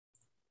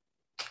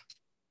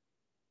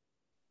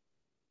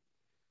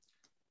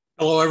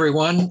Hello,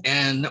 everyone,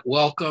 and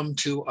welcome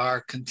to our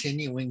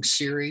continuing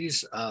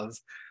series of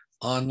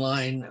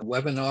online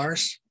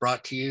webinars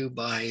brought to you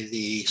by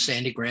the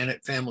Sandy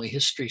Granite Family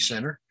History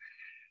Center.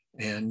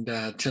 And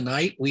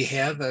tonight we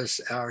have as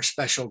our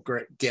special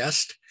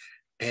guest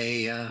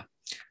a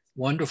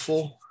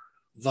wonderful,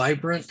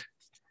 vibrant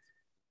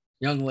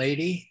young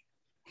lady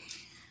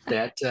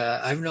that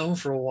I've known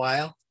for a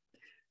while.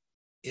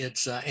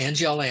 It's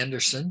Angelle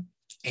Anderson,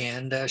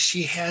 and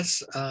she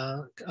has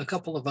a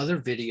couple of other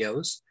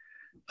videos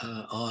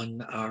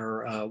on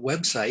our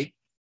website,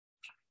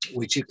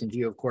 which you can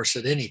view, of course,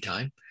 at any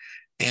time.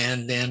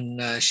 And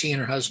then she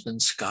and her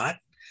husband, Scott,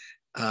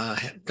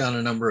 have done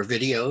a number of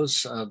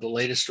videos, the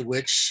latest of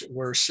which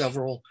were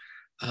several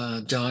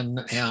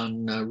done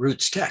on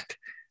Roots Tech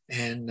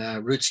and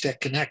Roots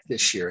Tech Connect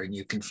this year. And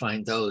you can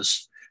find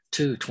those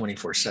too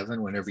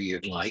 24/7 whenever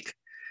you'd like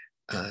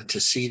to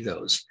see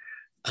those.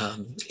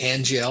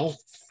 Angelle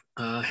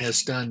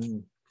has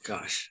done,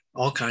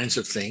 all kinds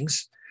of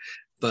things.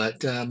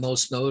 But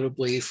most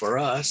notably for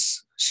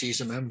us,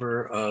 she's a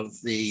member of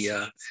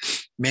the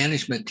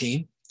management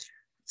team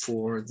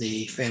for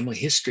the Family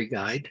History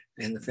Guide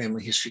and the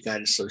Family History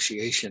Guide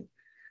Association.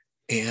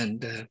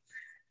 And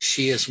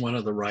she is one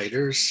of the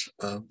writers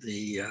of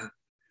the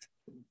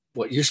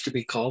what used to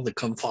be called the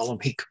Come Follow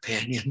Me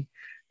Companion.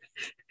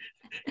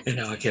 And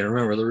now I can't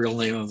remember the real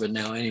name of it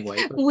now anyway.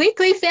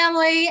 Weekly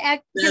Family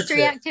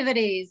History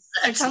Activities,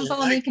 the Come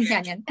Follow Me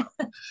Companion.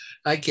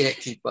 I can't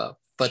keep up.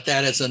 But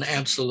that is an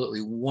absolutely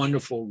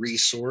wonderful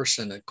resource.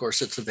 And of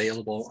course, it's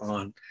available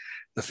on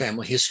the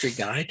Family History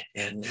Guide,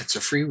 and it's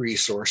a free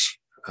resource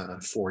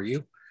for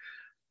you.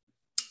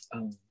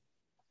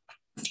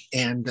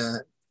 And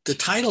the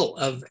title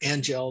of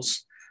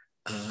Angelle's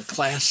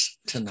class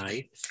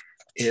tonight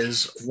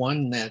is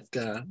one that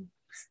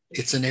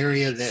it's an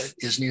area that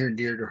is near and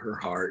dear to her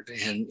heart.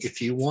 And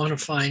if you want to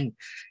find,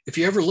 if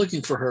you're ever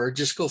looking for her,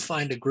 just go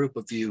find a group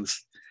of youth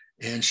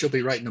and she'll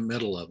be right in the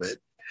middle of it.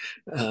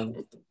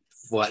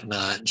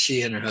 Whatnot,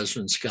 she and her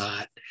husband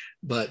Scott.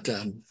 But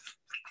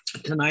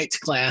tonight's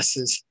class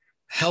is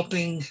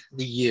helping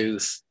the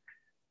youth,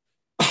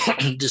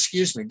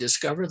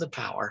 discover the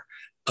power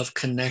of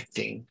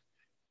connecting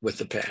with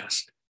the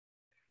past.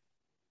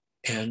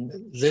 And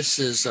this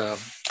is a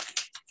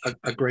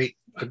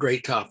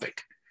great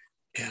topic.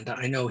 And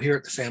I know here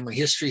at the Family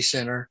History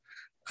Center,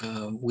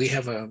 we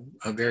have a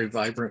very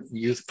vibrant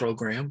youth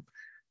program.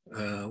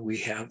 We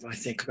have, I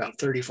think, about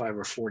 35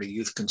 or 40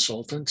 youth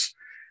consultants.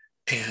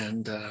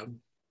 And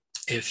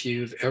if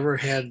you've ever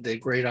had the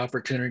great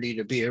opportunity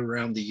to be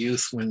around the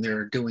youth when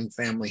they're doing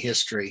family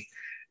history,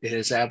 it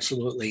is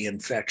absolutely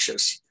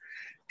infectious.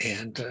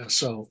 And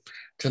so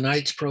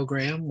tonight's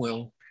program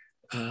will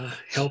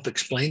help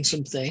explain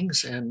some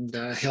things and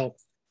help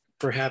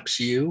perhaps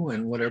you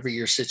and whatever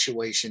your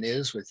situation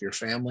is with your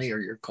family or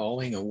your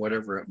calling or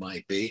whatever it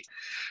might be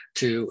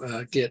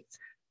to get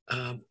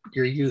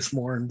your youth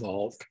more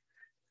involved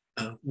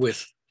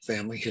with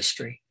family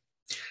history.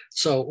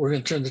 So we're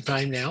going to turn the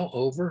time now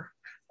over.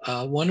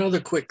 One other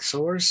quick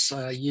source,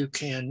 you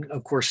can,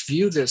 of course,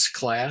 view this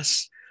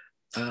class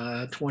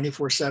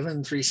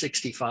 24/7,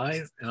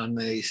 365 on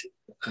the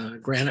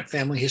Granite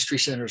Family History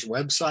Center's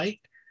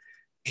website.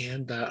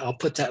 And I'll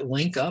put that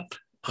link up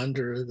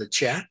under the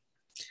chat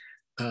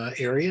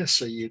area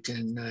so you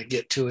can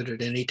get to it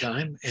at any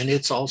time. And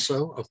it's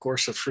also, of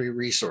course, a free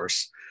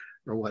resource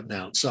or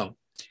whatnot. So,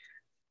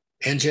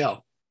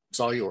 Angelle, it's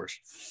all yours.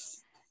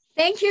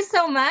 Thank you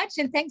so much.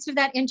 And thanks for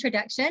that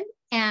introduction.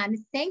 And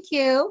thank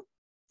you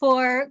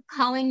for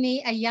calling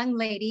me a young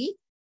lady.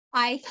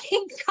 I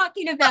think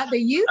talking about the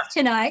youth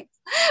tonight,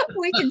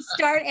 we can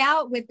start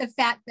out with the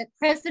fact that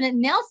President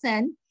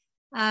Nelson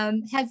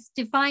has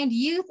defined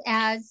youth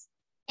as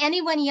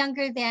anyone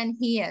younger than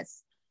he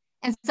is.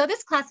 And so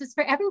this class is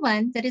for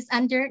everyone that is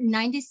under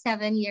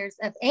 97 years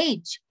of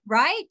age,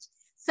 right?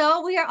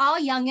 So we are all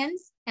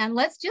youngins, and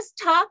let's just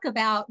talk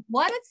about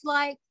what it's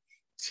like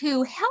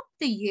to help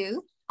the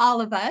youth, all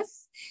of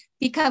us,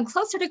 become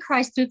closer to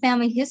Christ through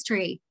family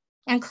history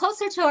and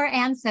closer to our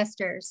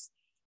ancestors.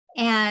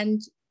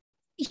 And,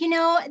 you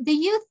know, the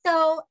youth,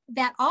 though,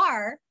 that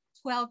are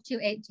 12 to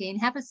 18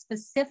 have a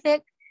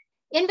specific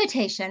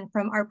invitation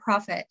from our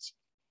prophet.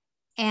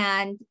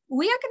 And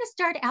we are going to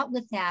start out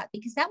with that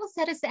because that will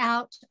set us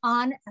out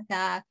on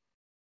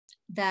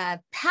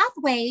the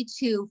pathway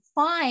to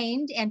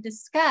find and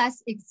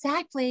discuss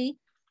exactly,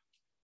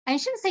 I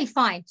shouldn't say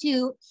find,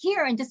 to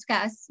hear and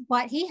discuss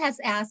what he has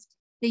asked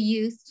the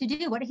youth to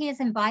do, what he has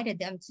invited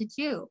them to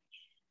do.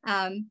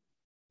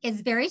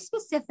 It's very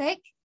specific,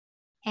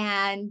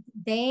 and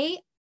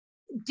they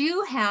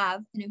do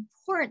have an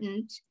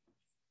important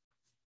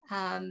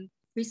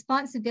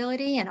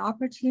responsibility and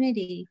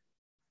opportunity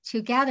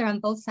to gather on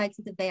both sides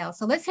of the veil.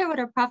 So let's hear what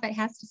our prophet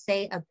has to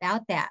say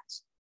about that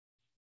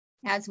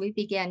as we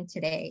begin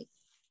today.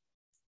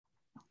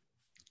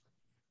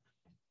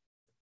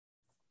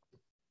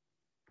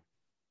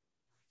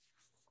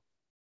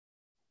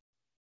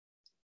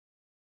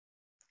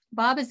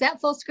 Bob, is that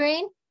full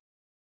screen?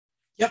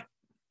 Yep.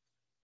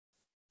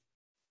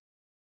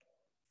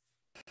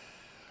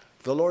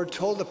 The Lord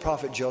told the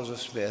prophet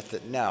Joseph Smith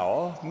that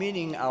now,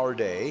 meaning our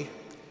day,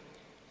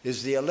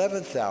 is the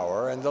 11th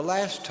hour and the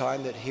last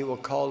time that he will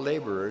call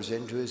laborers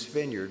into his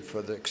vineyard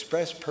for the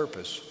express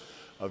purpose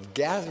of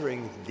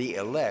gathering the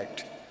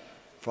elect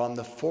from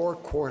the four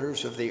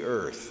quarters of the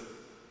earth.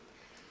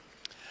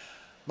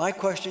 My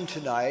question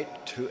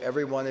tonight to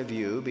every one of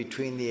you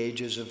between the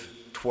ages of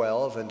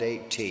 12 and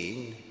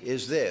 18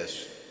 is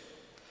this: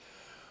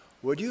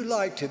 would you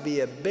like to be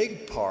a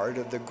big part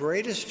of the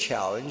greatest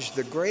challenge,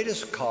 the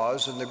greatest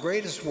cause, and the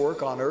greatest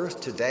work on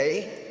earth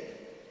today?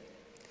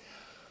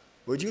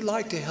 Would you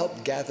like to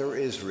help gather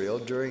Israel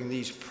during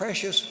these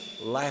precious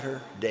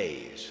latter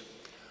days?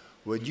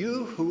 Would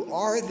you, who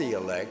are the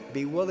elect,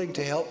 be willing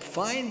to help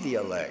find the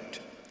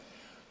elect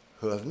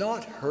who have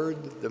not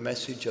heard the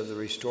message of the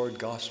restored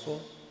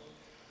gospel?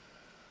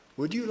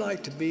 Would you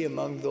like to be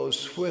among those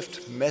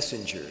swift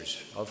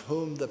messengers of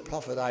whom the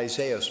prophet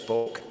Isaiah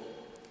spoke?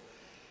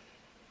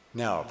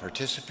 Now,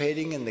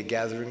 participating in the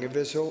gathering of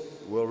Israel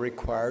will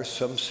require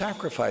some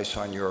sacrifice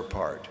on your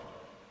part.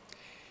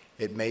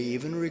 It may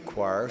even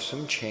require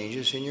some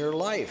changes in your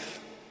life.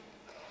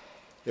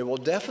 It will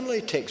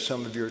definitely take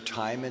some of your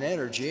time and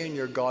energy and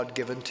your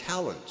God-given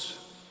talents.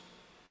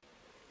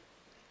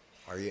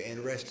 Are you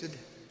interested?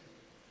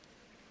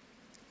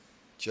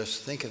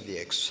 Just think of the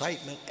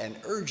excitement and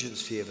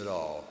urgency of it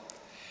all.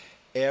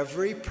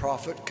 Every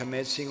prophet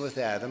commencing with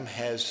Adam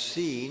has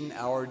seen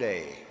our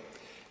day,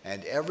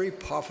 and every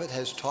prophet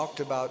has talked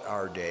about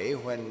our day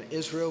when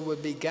Israel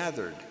would be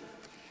gathered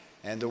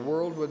and the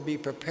world would be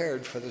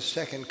prepared for the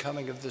second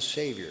coming of the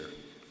Savior.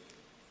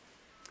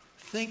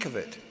 Think of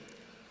it.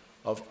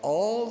 Of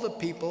all the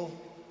people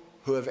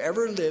who have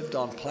ever lived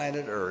on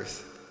planet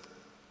Earth,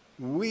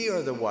 we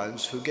are the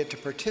ones who get to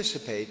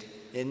participate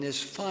in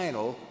this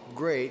final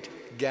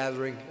great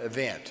gathering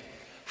event.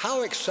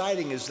 How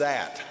exciting is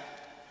that?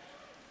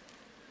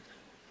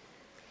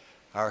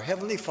 Our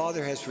Heavenly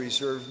Father has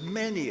reserved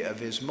many of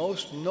His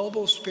most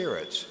noble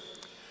spirits,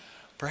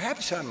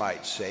 perhaps I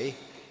might say,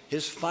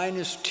 His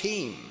finest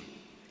team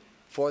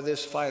for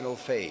this final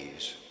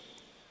phase.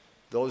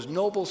 Those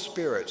noble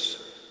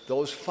spirits,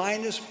 those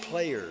finest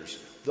players,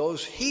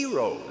 those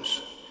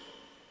heroes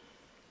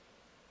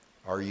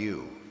are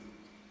you.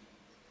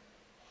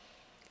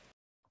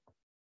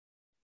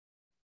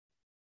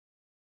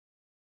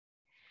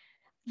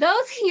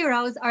 Those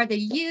heroes are the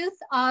youth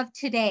of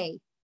today,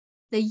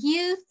 the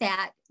youth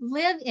that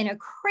live in a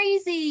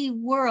crazy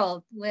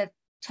world with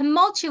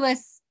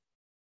tumultuous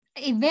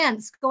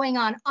events going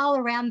on all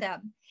around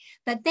them.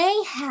 But they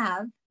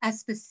have a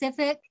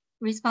specific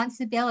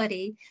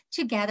responsibility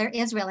to gather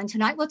Israel. And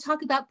tonight we'll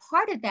talk about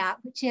part of that,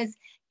 which is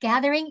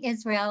gathering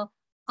Israel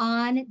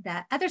on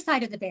the other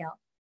side of the veil.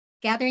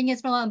 Gathering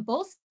Israel on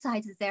both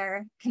sides is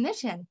their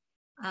commission.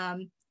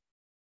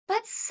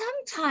 But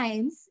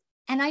sometimes,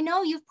 and I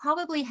know you've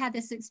probably had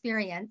this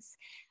experience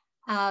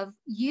of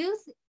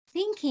youth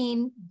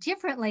thinking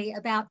differently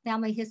about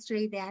family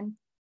history than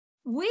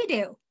we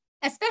do,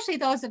 especially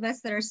those of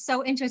us that are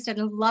so interested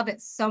and love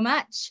it so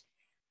much.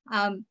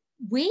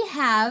 We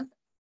have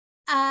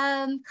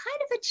kind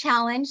of a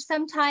challenge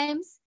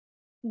sometimes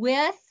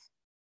with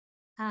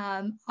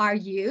our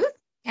youth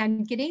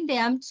and getting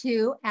them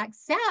to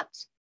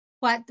accept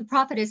what the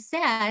prophet has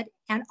said,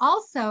 and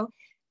also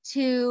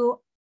to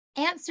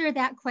answer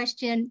that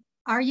question,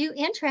 are you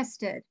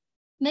interested?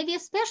 Maybe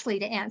especially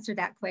to answer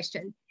that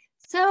question.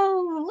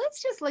 So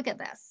let's just look at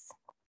this.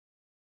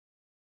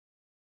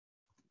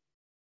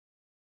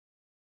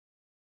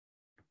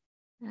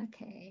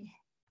 Okay.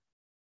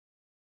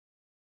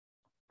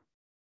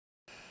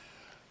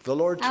 The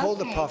Lord told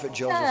the prophet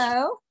Joseph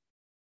so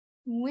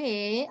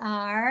we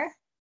are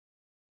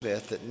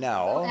Smith that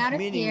now, out of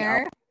meaning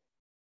here.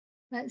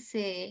 Let's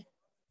see.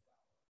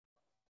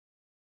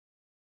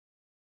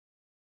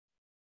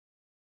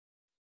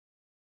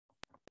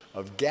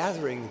 of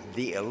gathering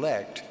the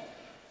elect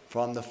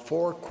from the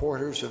four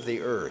quarters of the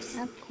earth.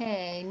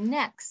 Okay,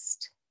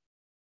 next.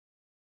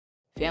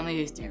 Family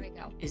history. There we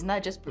go. Isn't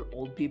that just for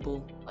old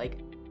people? Like,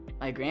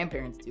 my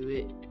grandparents do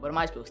it. What am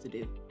I supposed to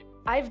do?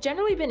 I've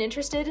generally been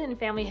interested in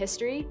family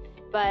history,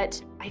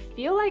 but I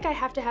feel like I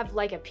have to have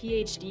like a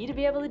PhD to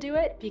be able to do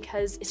it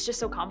because it's just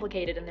so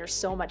complicated and there's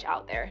so much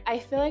out there. I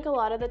feel like a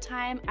lot of the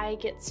time I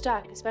get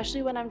stuck,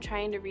 especially when I'm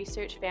trying to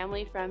research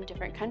family from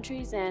different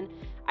countries, and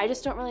I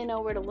just don't really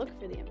know where to look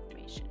for the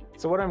information.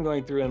 So what I'm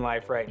going through in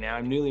life right now,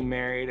 I'm newly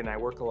married and I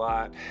work a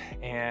lot,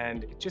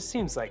 and it just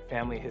seems like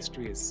family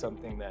history is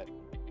something that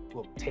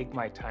will take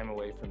my time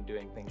away from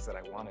doing things that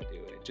I want to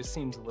do. It just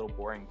seems a little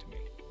boring to me.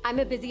 I'm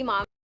a busy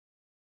mom.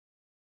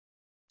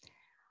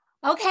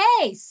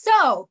 Okay,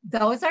 so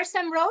those are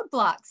some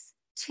roadblocks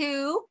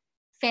to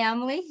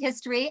family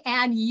history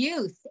and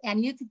youth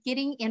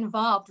getting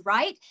involved,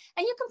 right?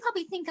 And you can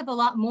probably think of a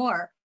lot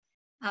more.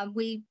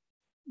 They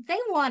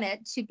want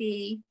it to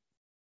be,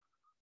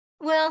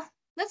 well,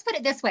 let's put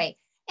it this way.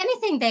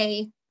 Anything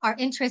they are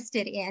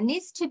interested in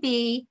needs to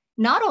be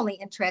not only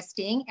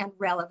interesting and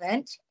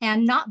relevant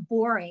and not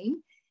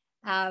boring.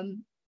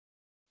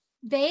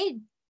 They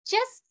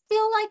just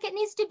feel like it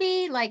needs to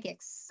be like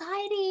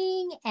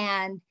exciting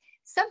and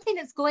something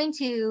that's going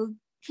to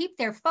keep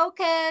their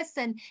focus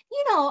and,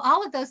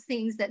 all of those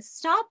things that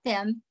stop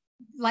them.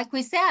 Like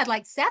we said,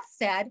 like Seth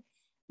said,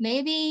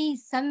 maybe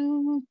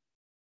some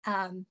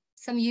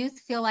youth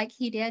feel like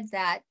he did,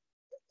 that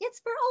it's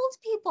for old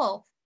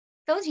people,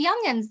 those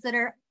youngins that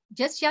are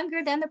just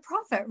younger than the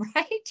prophet,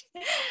 right?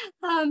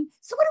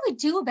 So what do we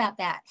do about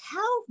that?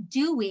 How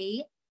do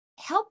we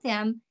help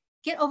them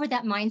get over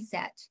that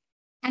mindset?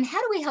 And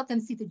how do we help them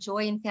see the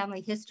joy in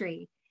family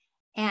history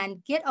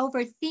and get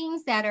over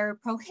things that are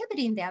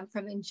prohibiting them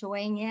from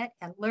enjoying it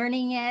and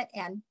learning it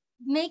and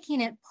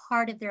making it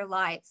part of their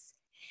lives?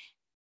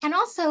 And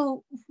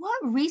also, what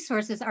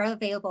resources are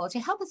available to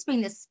help us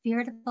bring the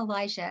spirit of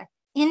Elijah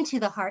into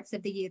the hearts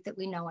of the youth that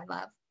we know and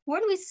love?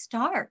 Where do we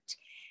start?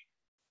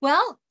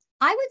 Well,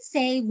 I would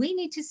say we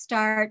need to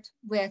start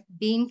with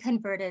being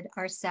converted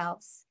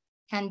ourselves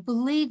and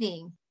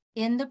believing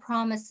in the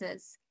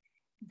promises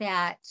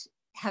that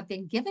have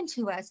been given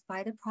to us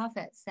by the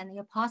prophets and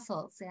the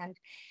apostles.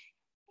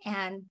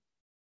 And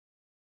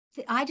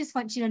I just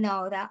want you to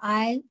know that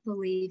I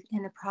believe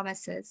in the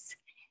promises.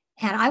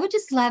 And I would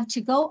just love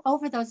to go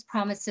over those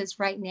promises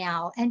right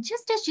now. And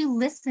just as you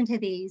listen to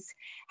these,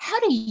 how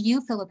do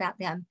you feel about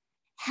them?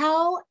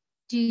 How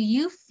do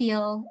you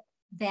feel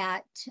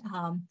that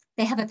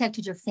they have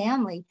affected your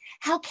family?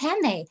 How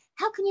can they?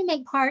 How can you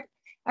make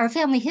our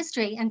family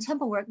history and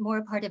temple work more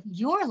a part of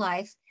your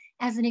life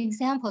as an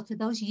example to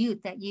those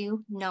youth that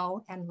you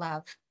know and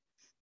love?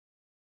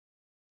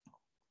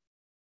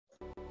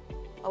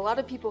 A lot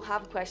of people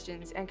have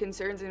questions and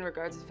concerns in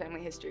regards to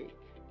family history,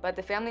 but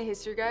the Family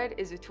History Guide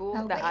is a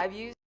tool that I've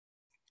used.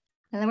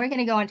 And then we're going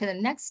to go on to the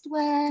next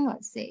one.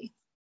 Let's see.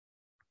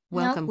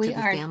 Welcome to the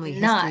Family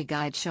History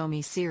Guide Show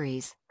Me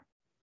series.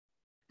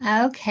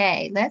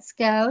 Okay, let's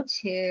go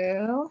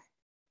to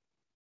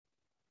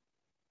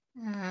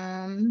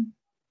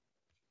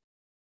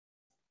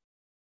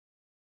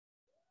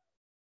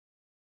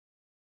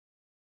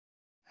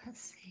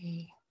let's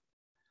see.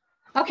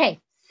 Okay,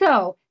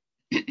 so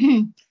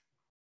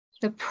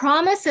the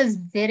promises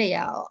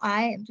video.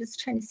 I am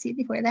just trying to see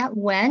where that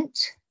went.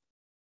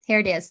 Here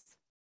it is.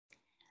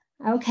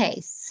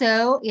 Okay,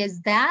 so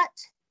is that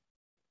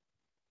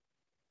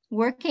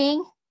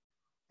working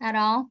at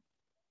all,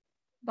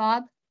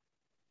 Bob?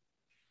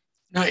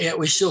 Not yet.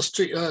 We still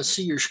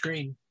see your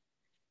screen.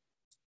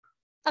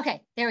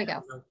 Okay, there we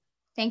go.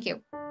 Thank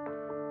you.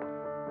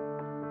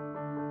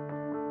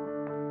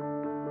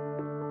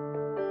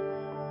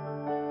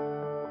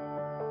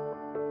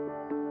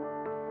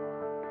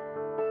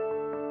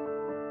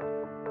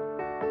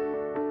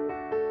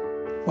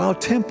 While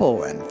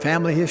temple and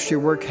family history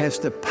work has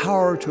the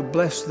power to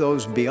bless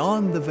those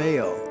beyond the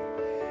veil,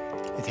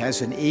 it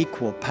has an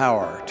equal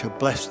power to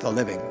bless the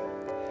living.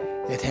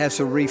 It has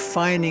a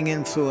refining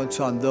influence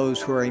on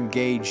those who are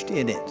engaged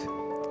in it.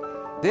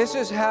 This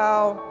is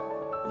how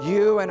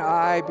you and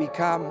I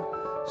become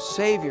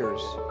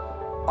saviors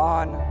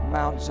on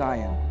Mount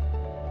Zion.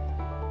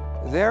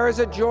 There is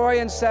a joy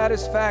and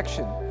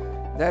satisfaction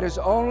that is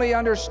only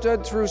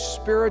understood through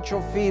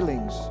spiritual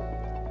feelings.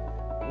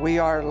 We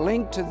are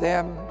linked to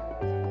them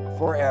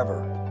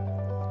forever.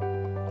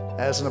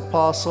 As an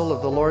apostle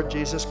of the Lord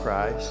Jesus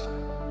Christ,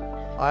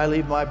 I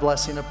leave my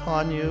blessing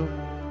upon you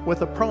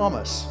with a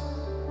promise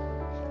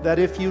that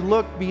if you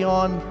look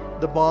beyond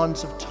the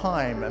bonds of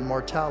time and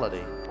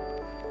mortality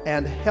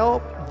and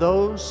help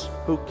those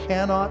who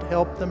cannot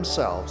help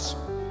themselves,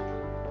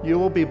 you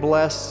will be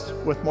blessed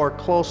with more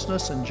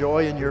closeness and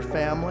joy in your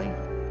family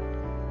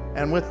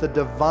and with the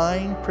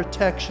divine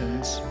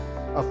protections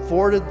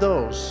afforded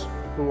those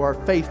who are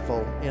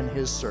faithful in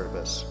His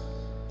service.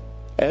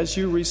 As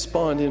you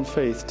respond in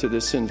faith to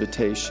this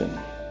invitation,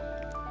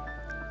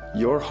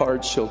 your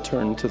heart shall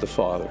turn to the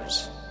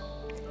fathers.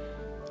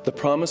 The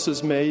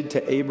promises made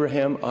to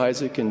Abraham,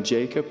 Isaac, and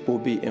Jacob will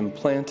be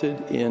implanted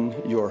in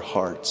your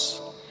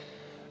hearts.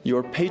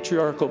 Your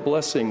patriarchal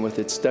blessing with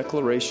its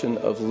declaration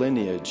of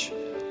lineage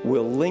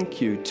will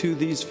link you to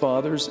these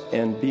fathers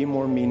and be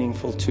more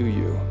meaningful to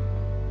you.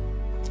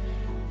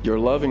 Your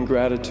love and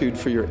gratitude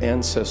for your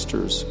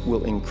ancestors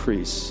will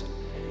increase.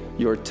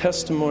 Your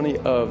testimony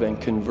of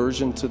and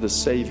conversion to the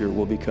Savior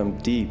will become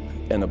deep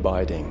and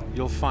abiding.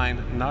 You'll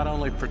find not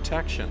only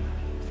protection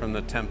from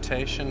the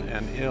temptation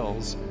and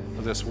ills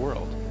of this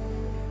world,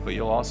 but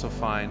you'll also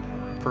find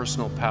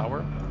personal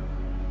power,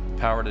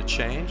 power to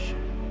change,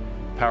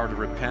 power to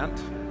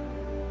repent,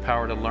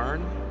 power to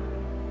learn,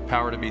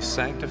 power to be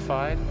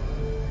sanctified,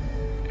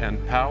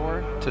 and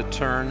power to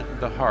turn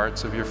the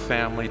hearts of your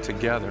family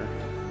together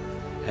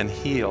and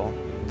heal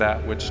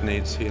that which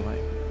needs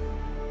healing.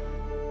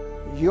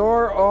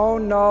 Your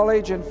own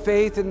knowledge and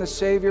faith in the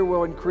Savior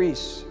will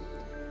increase,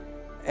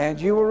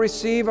 and you will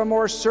receive a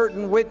more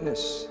certain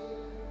witness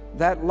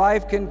that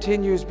life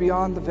continues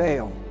beyond the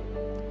veil.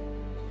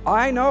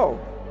 I know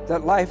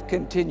that life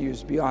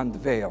continues beyond the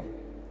veil.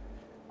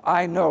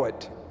 I know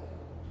it.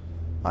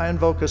 I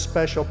invoke a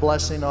special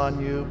blessing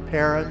on you,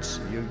 parents,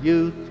 you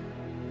youth,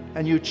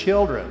 and you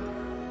children,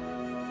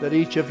 that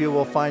each of you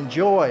will find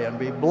joy and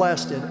be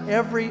blessed in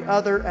every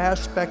other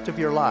aspect of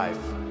your life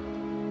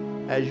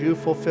as you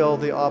fulfill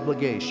the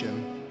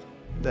obligation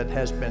that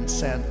has been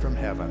sent from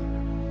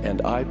heaven.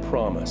 And I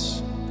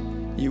promise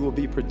you will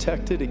be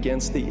protected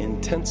against the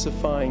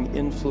intensifying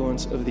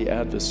influence of the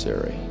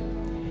adversary.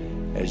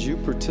 As you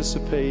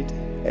participate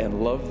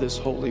and love this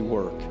holy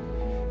work,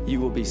 you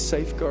will be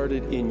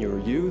safeguarded in your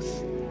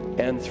youth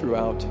and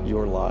throughout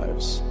your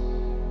lives.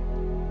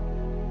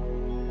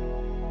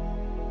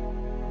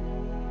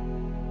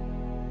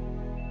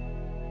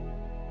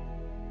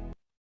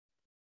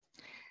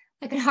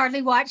 I could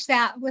hardly watch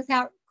that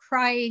without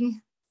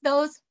crying.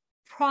 Those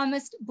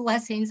promised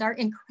blessings are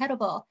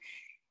incredible.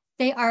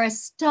 They are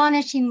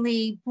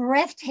astonishingly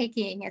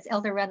breathtaking, as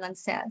Elder Redland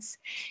says.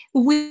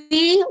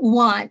 We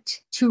want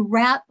to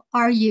wrap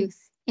our youth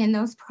in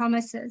those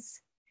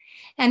promises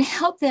and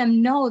help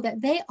them know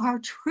that they are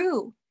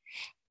true.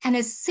 And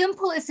as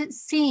simple as it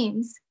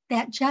seems,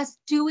 that just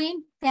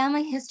doing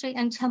family history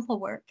and temple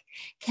work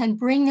can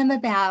bring them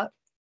about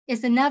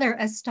is another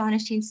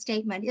astonishing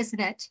statement, isn't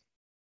it?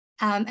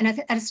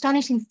 An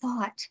astonishing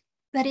thought,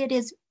 but it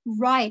is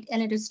right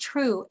and it is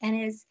true,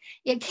 and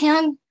it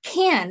can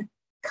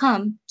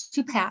come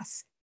to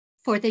pass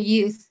for the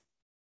youth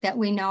that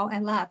we know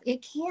and love.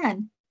 It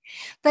can,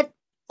 but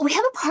we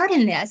have a part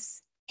in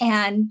this,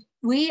 and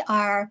we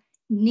are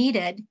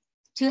needed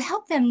to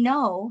help them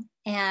know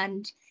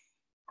and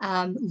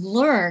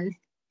learn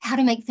how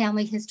to make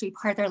family history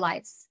part of their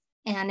lives,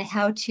 and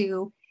how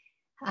to,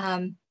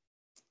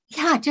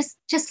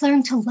 just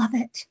learn to love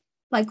it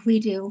like we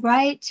do,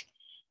 right?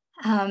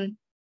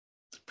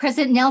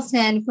 President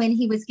Nelson, when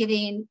he was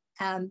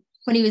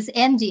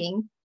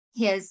ending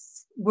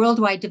his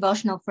worldwide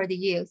devotional for the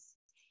youth,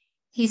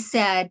 he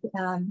said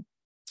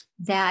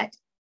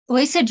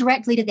he said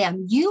directly to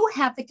them, you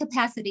have the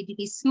capacity to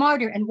be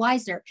smarter and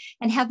wiser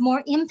and have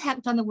more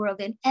impact on the world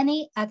than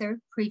any other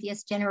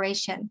previous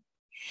generation.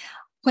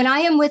 When I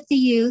am with the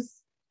youth,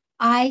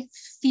 I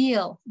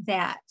feel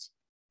that.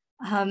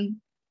 And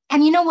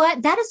you know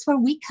what? That is where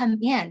we come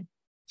in.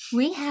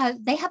 They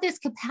have this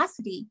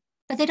capacity,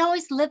 but they don't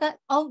always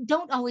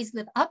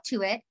live up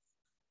to it.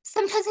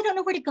 Sometimes they don't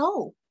know where to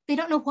go. They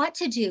don't know what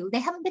to do. They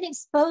haven't been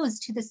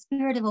exposed to the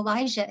spirit of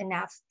Elijah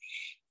enough.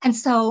 And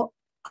so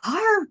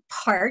our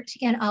part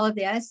in all of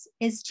this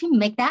is to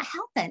make that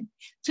happen,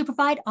 to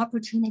provide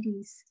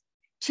opportunities,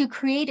 to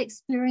create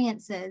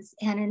experiences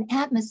and an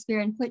atmosphere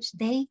in which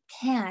they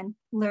can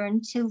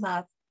learn to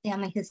love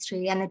family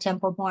history and the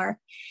temple more.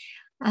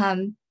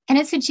 And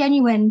it's a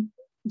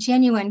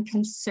genuine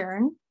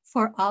concern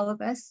for all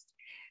of us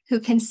who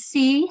can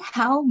see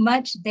how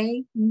much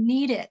they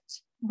need it,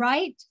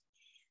 right?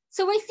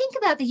 So when we think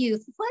about the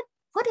youth,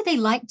 what do they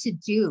like to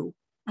do?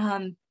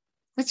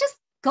 Let's just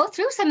go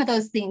through some of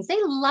those things. They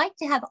like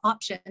to have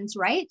options,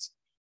 right?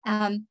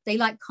 They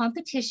like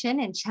competition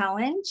and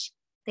challenge.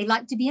 They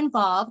like to be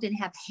involved and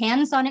have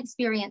hands-on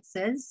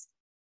experiences.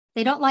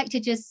 They don't like to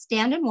just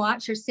stand and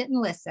watch or sit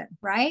and listen,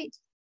 right?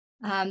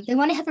 They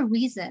want to have a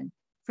reason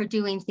for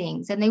doing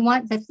things, and they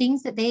want the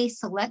things that they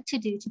select to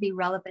do to be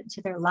relevant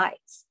to their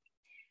lives.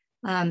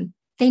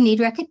 They need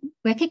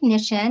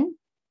recognition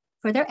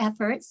for their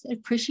efforts,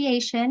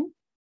 appreciation.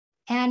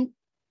 And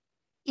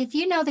if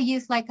you know the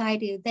youth like I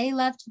do, they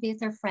love to be with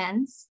their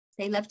friends.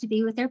 They love to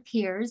be with their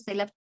peers. They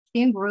love to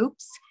be in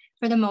groups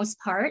for the most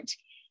part.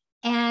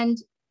 And,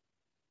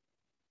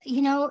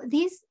 you know,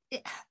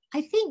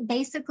 I think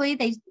basically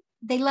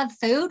they love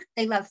food.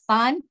 They love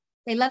fun.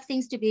 They love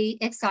things to be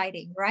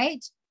exciting,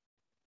 right?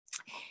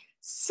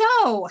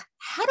 So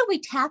how do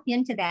we tap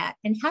into that?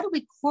 And how do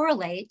we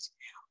correlate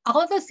all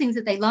of those things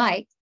that they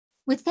like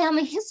with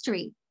family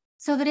history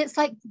so that it's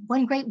like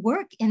one great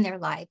work in their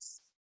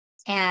lives?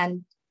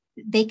 And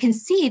they can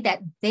see that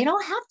they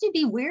don't have to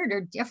be weird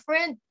or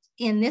different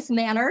in this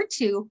manner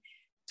to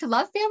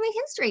love family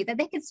history, that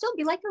they can still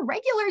be like a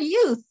regular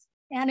youth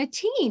and a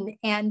teen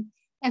and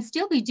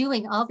still be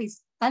doing all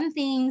these fun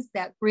things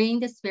that bring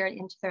the Spirit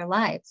into their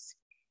lives.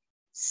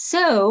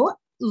 So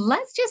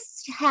let's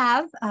just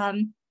have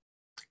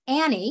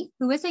Annie,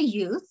 who is a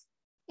youth,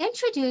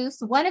 introduce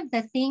one of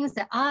the things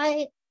that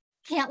I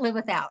can't live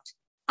without.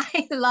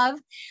 I love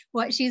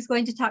what she's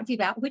going to talk to you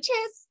about, which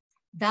is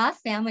the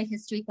Family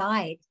History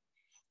Guide.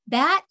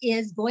 That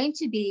is going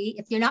to be,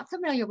 if you're not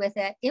familiar with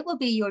it, it will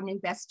be your new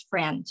best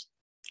friend.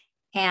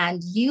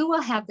 And you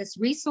will have this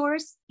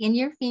resource in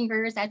your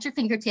fingers, at your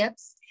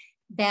fingertips,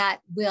 that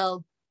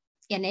will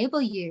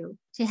enable you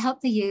to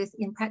help the youth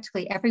in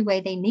practically every way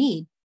they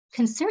need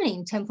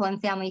concerning temple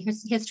and family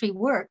history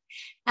work,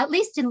 at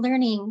least in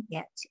learning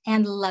it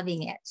and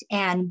loving it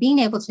and being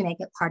able to make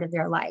it part of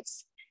their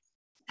lives.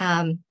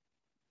 Elder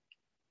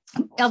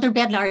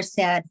Bednar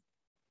said,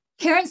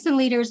 parents and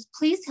leaders,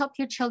 please help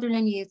your children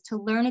and youth to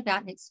learn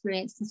about and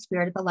experience the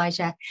spirit of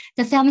Elijah.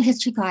 The Family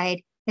History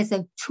Guide is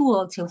a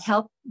tool to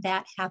help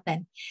that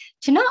happen.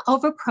 To not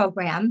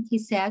overprogram, he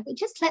said, but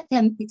just let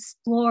them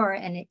explore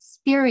and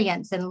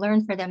experience and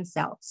learn for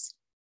themselves.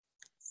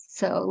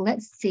 So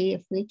let's see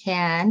if we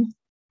can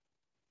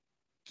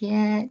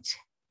get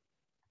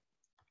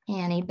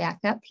Annie, back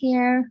up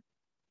here.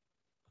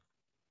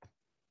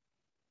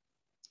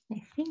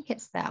 I think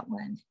it's that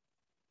one.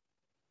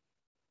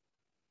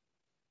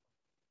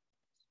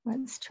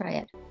 Let's try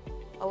it.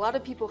 A lot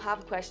of people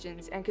have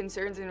questions and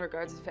concerns in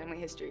regards to family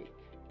history,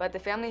 but the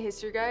Family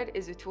History Guide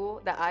is a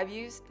tool that I've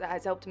used that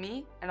has helped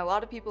me and a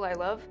lot of people I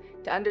love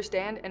to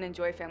understand and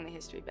enjoy family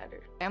history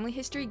better. Family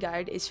History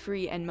Guide is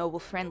free and mobile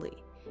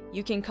friendly.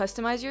 You can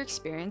customize your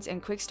experience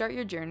and quick start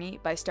your journey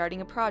by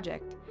starting a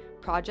project.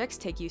 Projects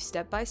take you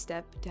step by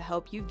step to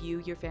help you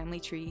view your family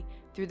tree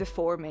through the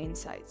 4 main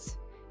sites: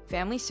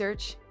 Family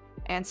Search,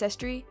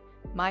 Ancestry,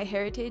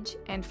 MyHeritage,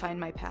 and Find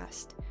My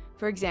Past.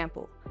 For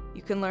example,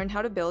 you can learn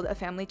how to build a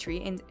family tree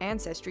in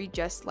Ancestry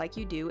just like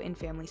you do in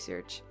Family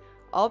Search.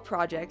 All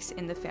projects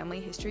in the Family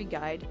History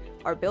Guide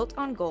are built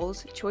on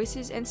goals,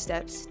 choices, and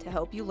steps to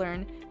help you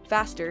learn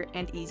faster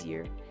and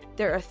easier.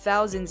 There are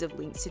thousands of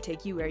links to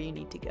take you where you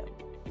need to go.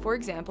 For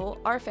example,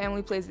 our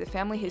family plays the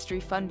Family History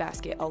Fun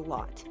Basket a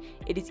lot.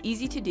 It is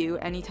easy to do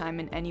anytime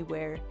and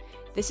anywhere.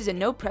 This is a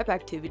no prep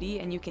activity,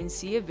 and you can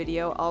see a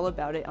video all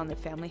about it on the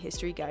Family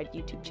History Guide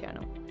YouTube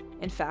channel.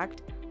 In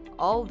fact,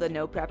 all the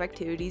no prep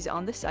activities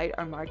on the site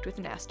are marked with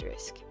an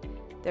asterisk.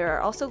 There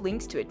are also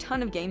links to a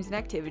ton of games and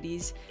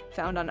activities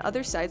found on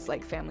other sites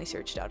like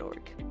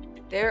FamilySearch.org.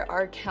 There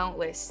are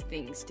countless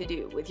things to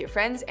do with your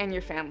friends and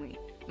your family.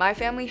 My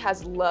family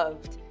has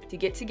loved to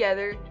get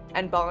together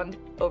and bond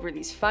over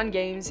these fun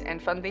games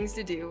and fun things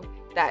to do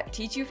that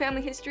teach you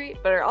family history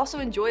but are also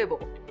enjoyable,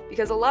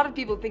 because a lot of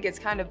people think it's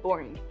kind of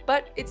boring,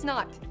 but it's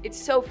not.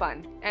 It's so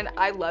fun, and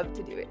I love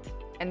to do it.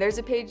 And there's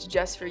a page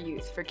just for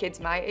youth, for kids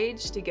my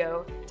age to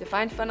go to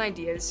find fun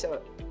ideas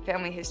so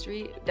family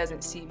history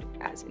doesn't seem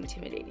as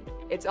intimidating.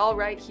 It's all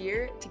right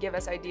here to give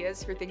us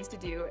ideas for things to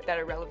do that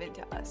are relevant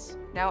to us.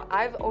 Now,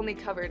 I've only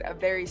covered a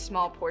very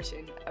small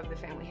portion of the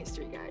Family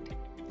History Guide.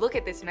 Look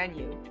at this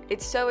menu.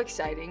 It's so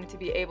exciting to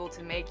be able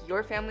to make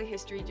your family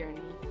history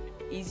journey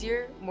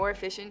easier, more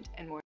efficient,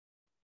 and more.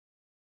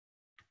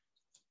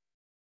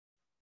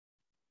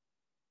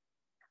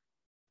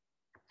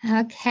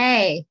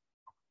 Okay.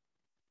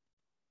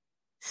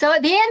 So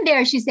at the end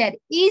there, she said,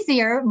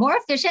 easier, more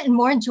efficient, and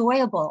more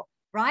enjoyable,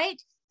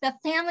 right? The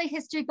Family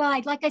History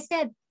Guide, like I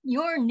said,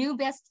 your new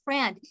best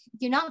friend.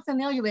 If you're not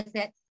familiar with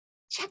it,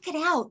 check it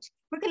out.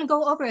 We're going to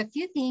go over a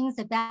few things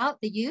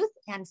about the youth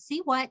and see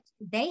what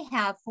they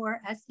have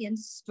for us in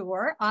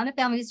store on the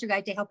Family History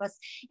Guide to help us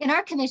in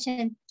our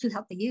commission to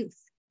help the youth,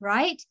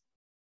 right?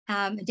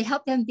 To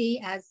help them be,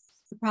 as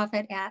the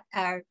prophet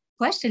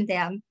questioned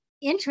them,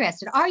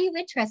 interested. Are you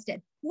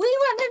interested? We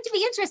want them to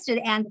be interested,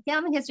 and the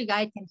Family History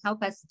Guide can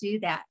help us do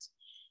that.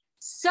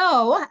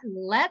 So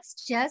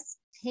let's just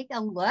take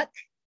a look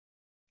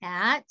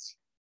at,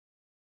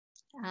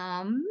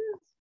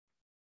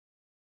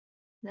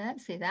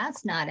 let's see,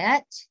 that's not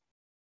it.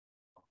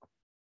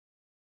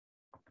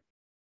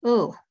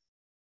 Ooh.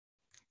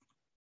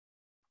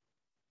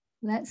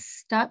 Let's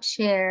stop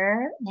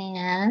share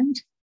and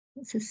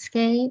let's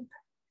escape.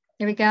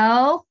 There we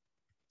go.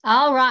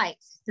 All right.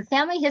 The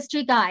Family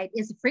History Guide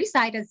is a free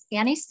site, as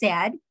Annie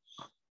said.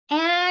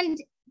 And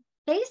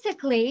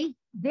basically,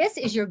 this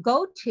is your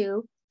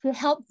go-to to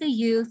help the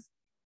youth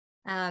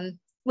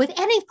with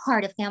any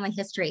part of family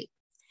history.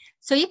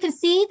 So you can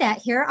see that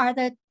here are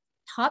the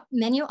top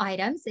menu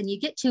items, and you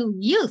get to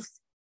youth.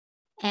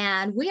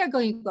 And we are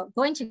going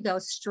to go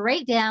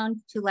straight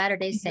down to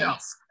Latter-day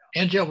Saints.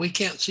 Angel, we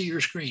can't see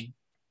your screen.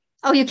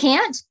 Oh, you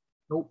can't?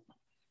 Nope.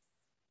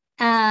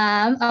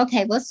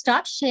 Okay, we'll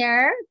stop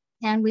share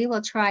and we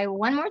will try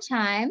one more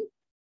time.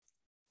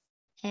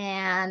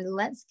 And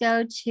let's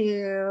go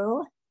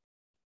to,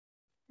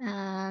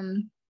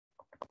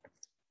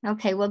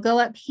 okay, we'll go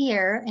up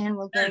here and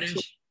we'll go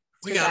to.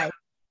 We got it.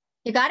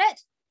 You got it?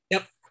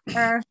 Yep.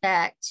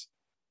 Perfect.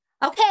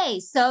 Okay,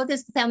 so this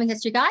is the Family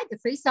History Guide, the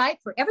free site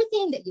for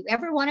everything that you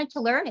ever wanted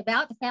to learn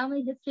about the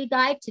Family History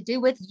Guide to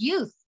do with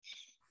youth.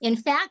 In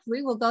fact,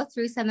 we will go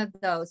through some of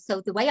those.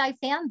 So the way I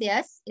found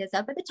this is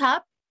up at the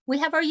top. We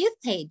have our youth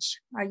page,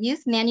 our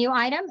youth menu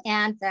item,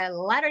 and the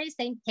Latter-day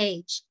Saint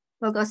page.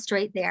 We'll go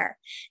straight there.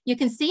 You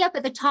can see up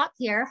at the top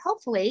here,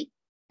 hopefully,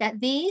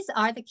 that these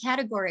are the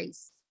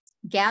categories: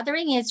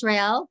 Gathering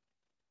Israel,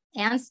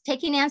 and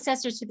taking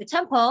ancestors to the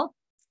temple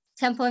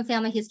and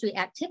family history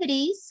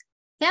activities,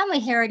 family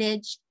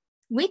heritage,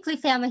 weekly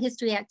family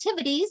history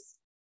activities,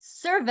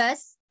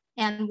 service,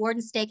 and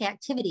warden stake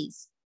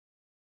activities.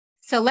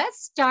 So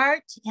let's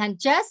start and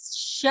just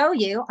show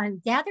you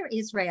on Gather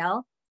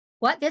Israel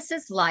what this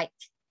is like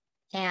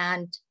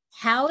and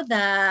how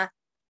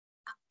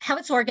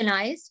it's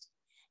organized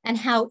and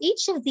how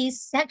each of these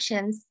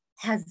sections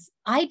has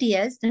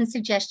ideas and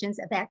suggestions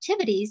of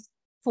activities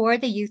for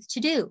the youth to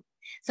do.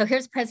 So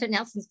here's President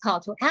Nelson's call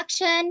to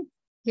action.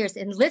 Here's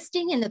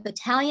enlisting in the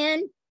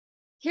battalion.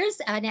 Here's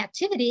an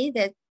activity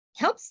that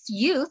helps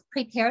youth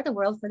prepare the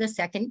world for the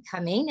second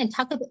coming, and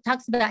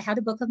talks about how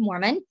the Book of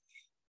Mormon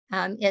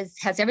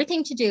has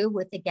everything to do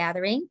with the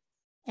gathering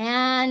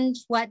and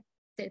what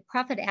the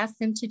prophet asked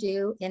them to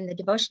do in the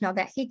devotional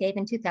that he gave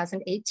in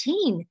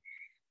 2018.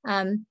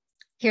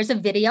 Here's a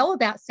video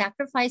about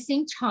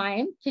sacrificing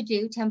time to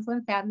do temple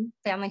and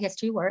family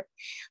history work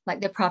like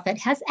the prophet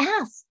has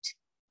asked.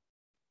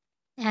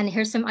 And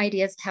here's some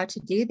ideas how to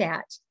do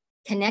that.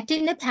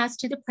 Connecting the past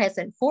to the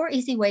present, 4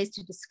 easy ways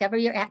to discover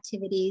your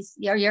activities,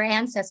 your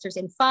ancestors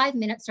in 5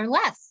 minutes or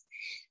less.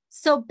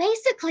 So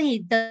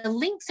basically the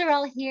links are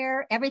all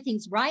here.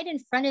 Everything's right in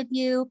front of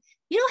you.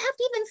 You don't have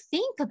to even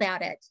think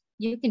about it.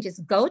 You can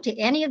just go to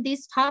any of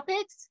these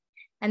topics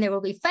and there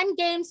will be fun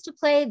games to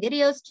play,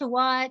 videos to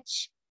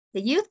watch. The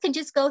youth can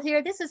just go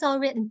here. This is all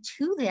written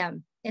to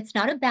them. It's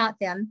not about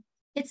them,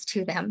 it's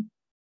to them.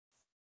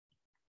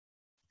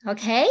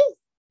 Okay,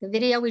 the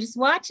video we just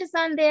watched is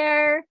on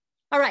there.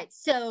 All right,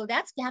 so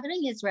that's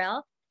Gathering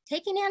Israel,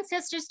 taking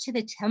ancestors to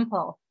the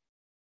temple.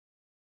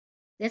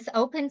 This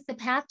opens the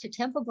path to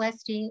temple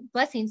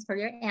blessings for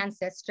your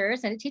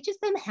ancestors, and it teaches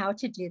them how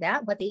to do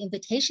that, what the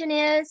invitation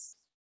is,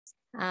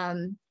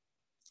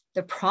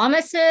 the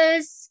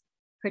promises,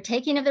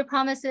 partaking of the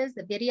promises.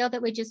 The video that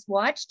we just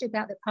watched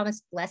about the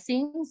promised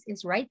blessings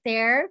is right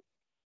there.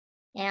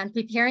 And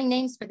preparing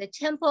names for the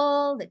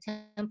temple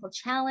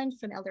challenge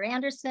from Elder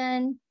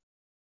Anderson.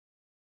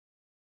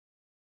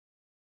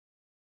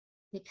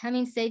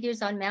 Becoming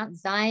saviors on Mount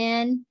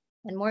Zion,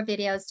 and more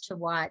videos to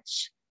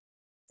watch.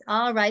 It's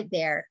all right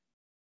there.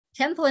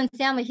 Temple and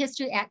family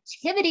history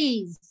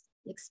activities.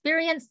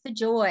 Experience the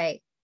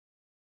joy.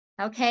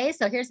 Okay,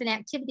 so here's an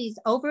activities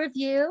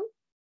overview.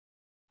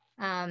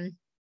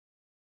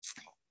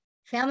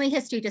 Family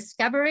history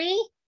discovery.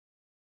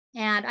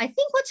 And I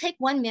think we'll take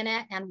 1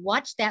 minute and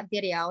watch that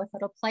video if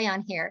it'll play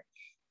on here,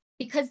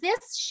 because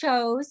this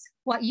shows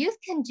what youth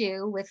can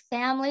do with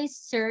family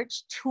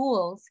search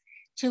tools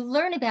to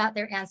learn about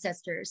their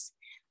ancestors.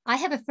 I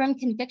have a firm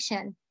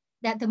conviction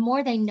that the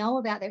more they know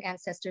about their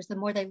ancestors, the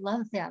more they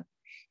love them,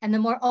 and the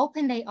more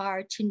open they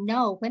are to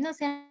know when those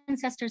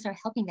ancestors are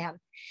helping them,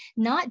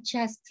 not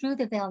just through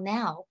the veil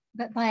now,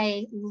 but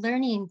by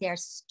learning their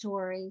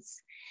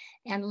stories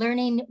and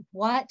learning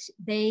what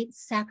they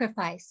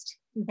sacrificed,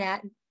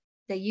 that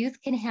the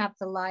youth can have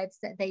the lives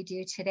that they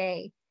do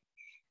today.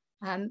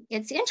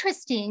 It's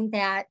interesting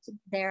that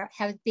there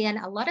have been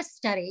a lot of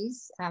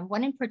studies,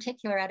 one in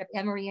particular out of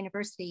Emory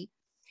University,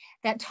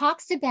 that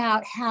talks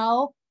about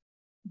how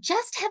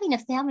just having a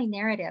family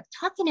narrative,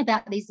 talking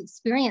about these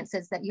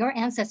experiences that your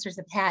ancestors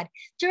have had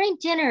during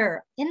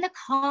dinner, in the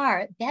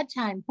car, at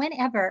bedtime,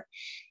 whenever,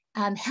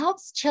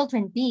 helps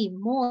children be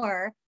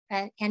more,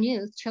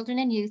 children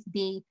and youth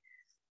be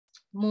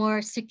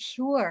more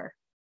secure,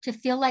 to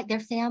feel like their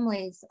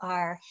families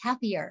are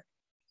happier,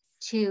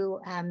 to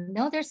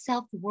know their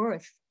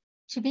self-worth,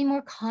 to be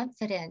more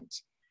confident.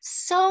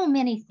 So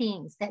many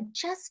things that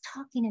just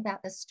talking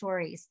about the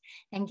stories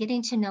and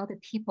getting to know the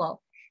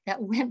people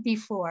that went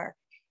before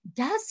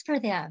does for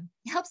them.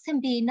 It helps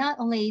them be not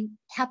only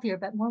happier,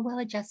 but more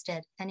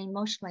well-adjusted and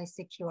emotionally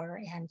secure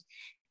and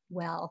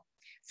well.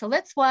 So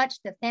let's watch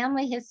the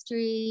Family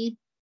History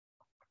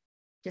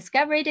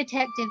Discovery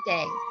Detective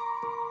Day.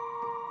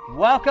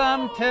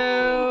 Welcome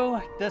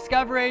to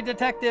Discovery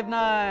Detective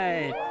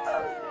Night.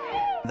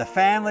 The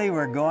family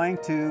we're going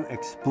to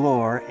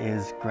explore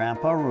is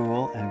Grandpa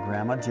Rule and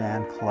Grandma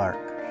Jan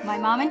Clark. My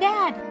mom and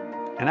dad.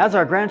 And as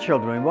our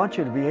grandchildren, we want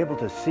you to be able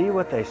to see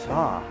what they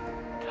saw,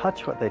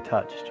 touch what they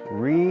touched,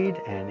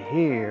 read and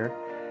hear,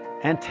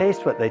 and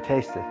taste what they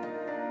tasted.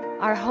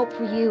 Our hope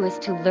for you is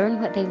to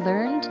learn what they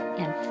learned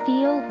and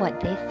feel what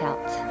they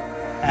felt.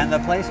 And the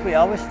place we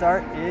always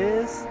start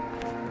is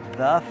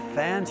the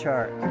fan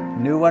chart.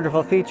 New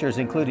wonderful features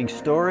including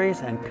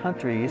stories and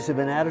countries have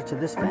been added to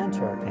this fan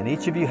chart, and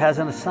each of you has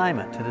an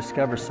assignment to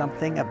discover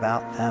something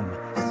about them.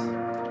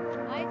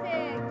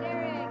 Isaac,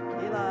 Derek,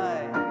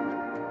 Eli.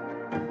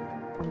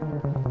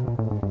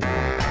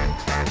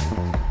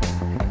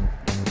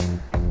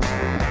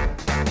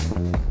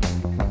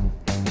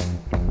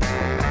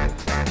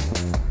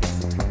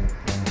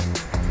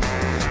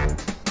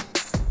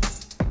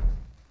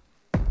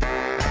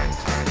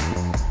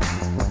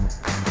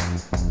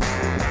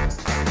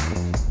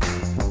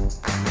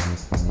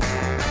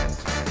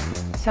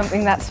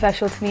 Something that's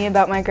special to me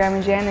about my Grandma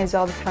Jan is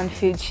all the fun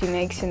foods she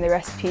makes and the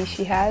recipes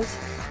she has.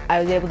 I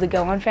was able to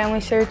go on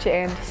Family Search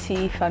and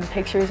see fun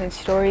pictures and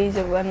stories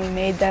of when we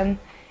made them.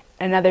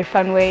 Another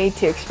fun way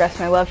to express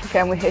my love for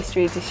family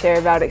history is to share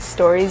about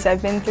stories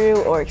I've been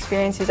through or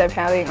experiences I've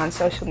had on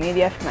social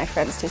media for my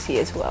friends to see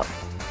as well.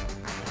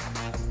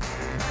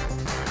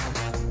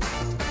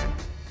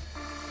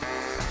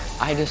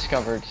 I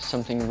discovered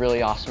something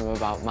really awesome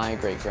about my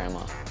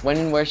great-grandma. When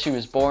and where she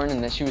was born,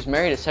 and that she was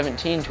married at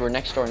 17 to her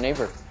next-door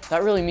neighbor.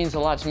 That really means a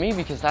lot to me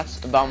because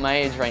that's about my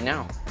age right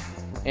now.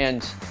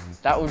 And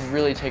that would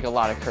really take a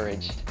lot of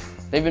courage.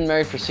 They've been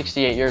married for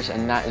 68 years,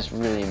 and that is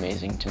really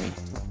amazing to me.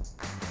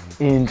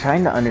 In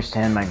trying to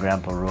understand my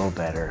Grandpa Rule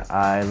better,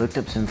 I looked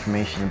up some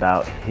information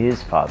about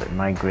his father,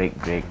 my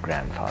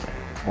great-great-grandfather,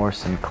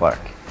 Orson Clark.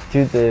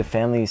 Through the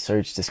Family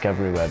Search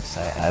Discovery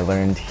website, I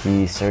learned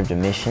he served a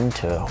mission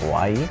to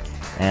Hawaii,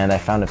 and I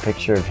found a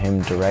picture of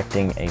him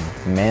directing a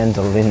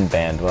mandolin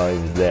band while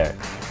he was there,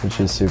 which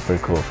was super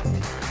cool for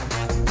me.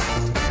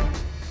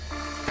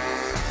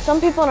 Some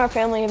people in our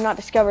family have not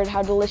discovered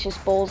how delicious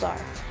bowls are.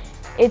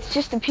 It's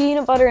just a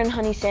peanut butter and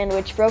honey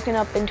sandwich broken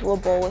up into a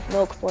bowl with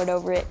milk poured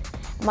over it.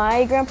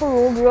 My Grandpa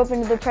Rule grew up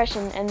in the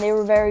Depression and they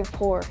were very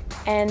poor.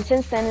 And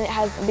since then it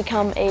has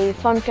become a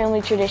fun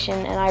family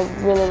tradition and I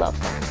really love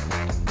them.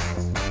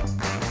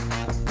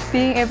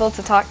 Being able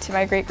to talk to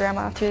my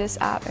great-grandma through this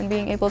app and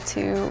being able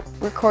to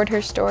record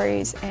her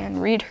stories and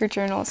read her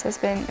journals has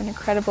been an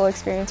incredible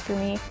experience for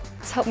me.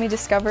 It's helped me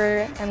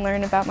discover and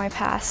learn about my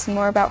past and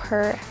more about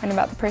her and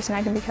about the person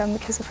I can become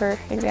because of her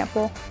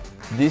example.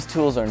 These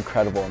tools are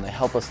incredible and they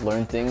help us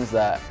learn things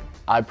that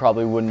I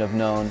probably wouldn't have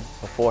known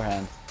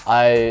beforehand.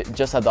 I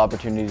just had the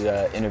opportunity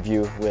to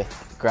interview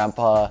with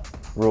Grandpa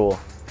Rule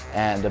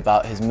and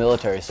about his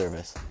military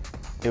service.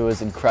 It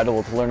was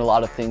incredible to learn a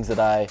lot of things that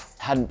I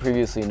hadn't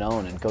previously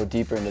known and go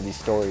deeper into these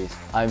stories.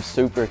 I'm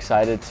super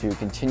excited to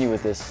continue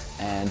with this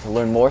and to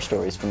learn more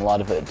stories from a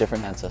lot of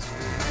different ancestors.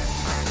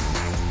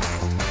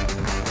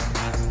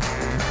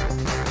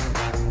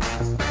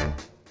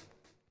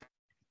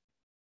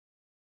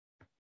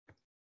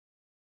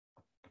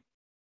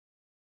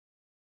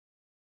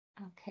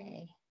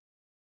 Okay.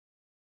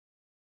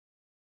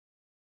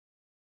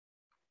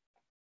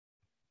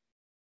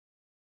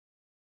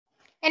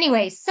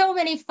 Anyway, so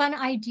many fun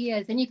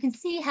ideas, and you can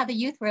see how the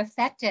youth were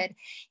affected.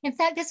 In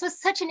fact, this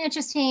was such an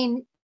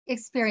interesting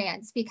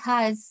experience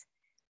because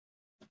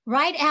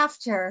right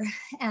after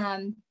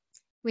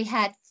we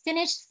had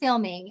finished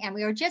filming and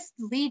we were just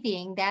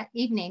leaving that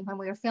evening when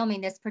we were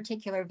filming this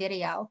particular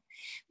video,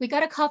 we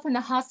got a call from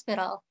the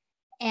hospital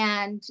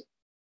and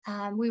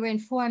we were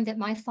informed that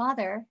my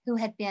father, who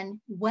had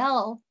been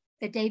well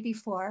the day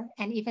before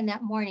and even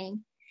that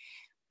morning,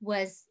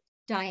 was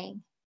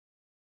dying.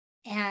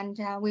 And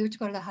we were to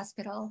go to the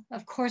hospital.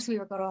 Of course, we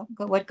were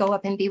would go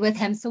up and be with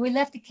him. So we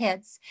left the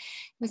kids.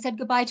 We said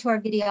goodbye to our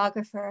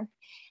videographer.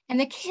 And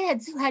the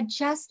kids who had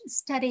just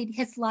studied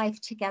his life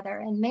together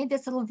and made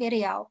this little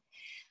video,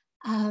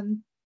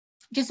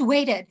 just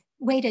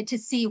waited to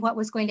see what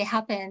was going to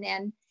happen.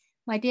 And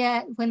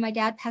when my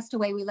dad passed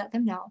away, we let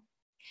them know.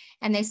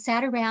 And they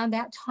sat around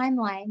that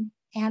timeline.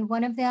 And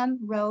one of them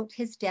wrote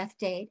his death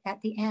date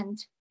at the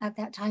end of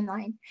that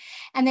timeline.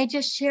 And they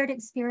just shared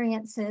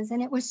experiences,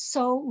 and it was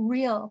so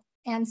real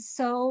and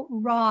so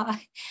raw,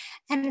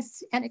 and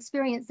it's an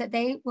experience that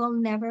they will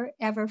never,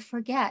 ever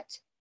forget.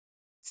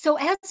 So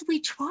as we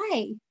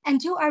try and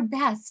do our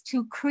best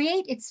to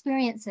create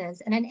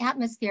experiences and an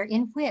atmosphere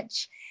in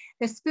which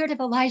the spirit of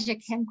Elijah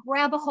can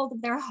grab a hold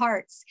of their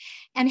hearts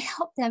and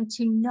help them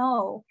to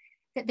know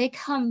that they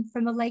come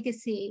from a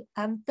legacy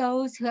of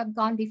those who have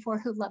gone before,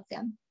 who love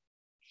them,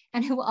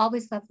 and who will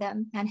always love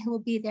them and who will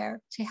be there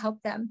to help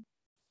them.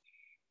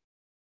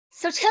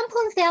 So temple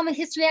and family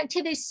history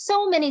activities,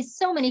 so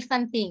many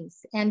fun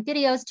things and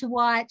videos to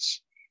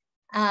watch.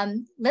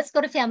 Let's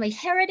go to family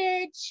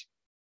heritage.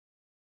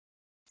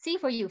 See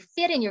where you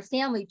fit in your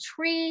family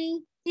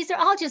tree. These are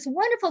all just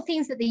wonderful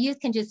things that the youth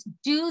can just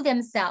do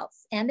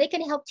themselves, and they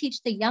can help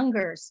teach the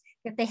youngers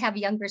if they have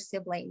younger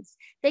siblings.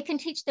 They can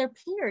teach their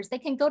peers. They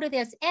can go to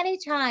this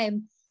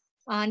anytime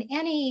on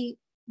any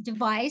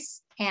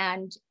device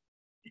and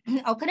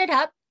open it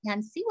up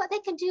and see what they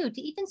can do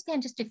to even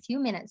spend just a few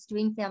minutes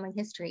doing family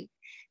history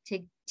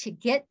to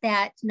get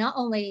that, not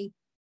only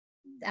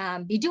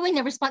be doing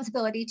the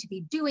responsibility, to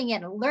be doing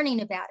it and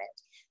learning about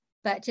it,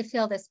 but to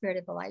feel the spirit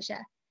of Elijah.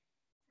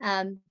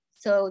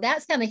 So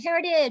that's family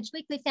heritage,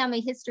 weekly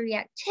family history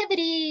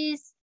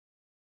activities,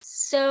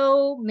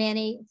 so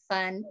many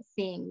fun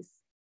things.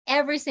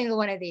 Every single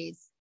one of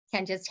these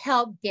can just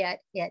help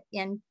get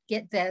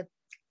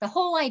the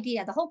whole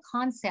idea, the whole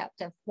concept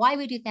of why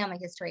we do family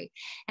history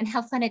and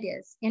how fun it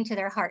is into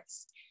their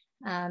hearts.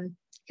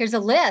 Here's a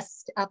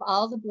list of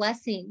all the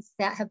blessings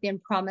that have been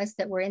promised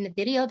that were in the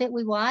video that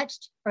we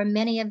watched, or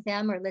many of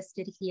them are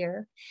listed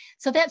here.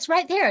 So that's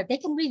right there. They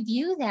can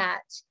review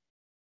that.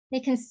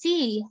 They can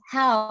see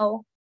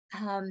how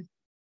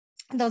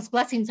those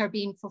blessings are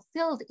being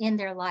fulfilled in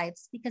their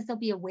lives, because they'll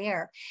be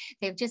aware.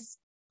 They've just,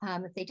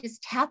 if they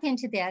just tap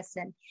into this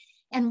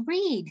and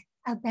read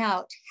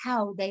about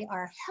how they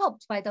are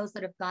helped by those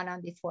that have gone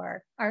on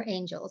before, our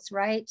angels,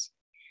 right?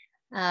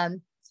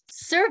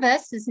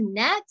 Service is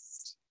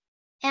next.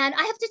 And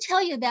I have to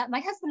tell you that my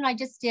husband and I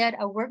just did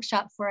a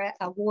workshop for an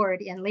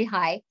award in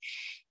Lehigh,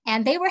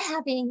 and they were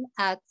having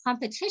a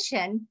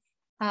competition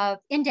of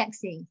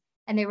indexing.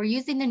 And they were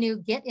using the new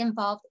Get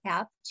Involved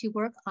app to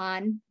work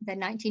on the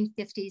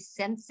 1950s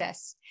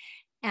census.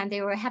 And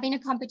they were having a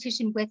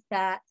competition with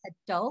the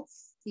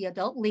adults, the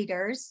adult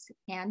leaders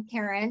and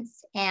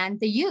parents, and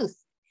the youth.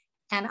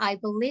 And I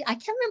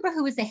can't remember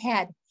who was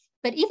ahead,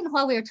 but even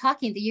while we were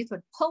talking, the youth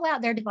would pull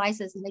out their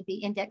devices and they'd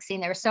be indexing.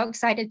 They were so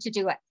excited to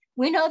do it.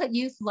 We know that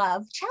youth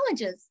love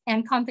challenges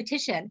and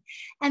competition,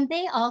 and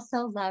they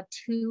also love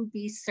to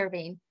be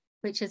serving,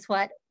 which is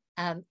what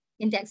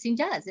indexing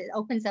does. It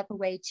opens up a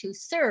way to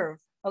serve,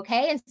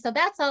 okay? And so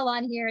that's all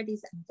on here,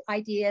 these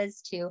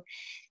ideas to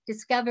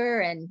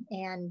discover and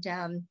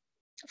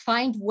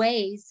find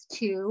ways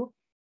to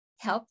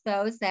help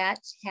those that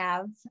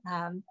have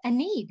a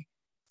need.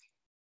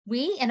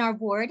 We in our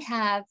board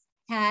have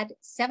had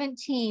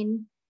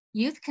 17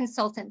 youth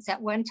consultants at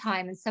one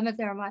time, and some of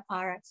them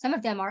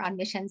are on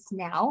missions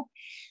now.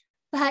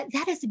 But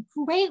that is a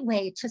great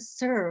way to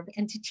serve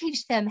and to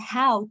teach them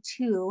how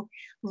to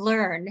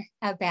learn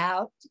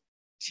about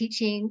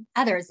teaching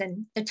others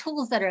and the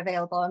tools that are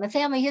available and the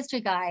family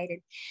history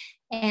guide.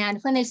 And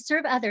when they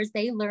serve others,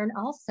 they learn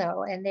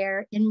also, and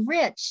they're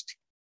enriched.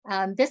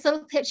 This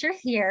little picture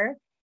here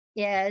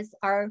is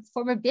our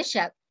former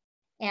bishop.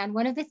 And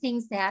one of the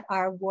things that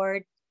our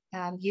ward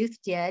youth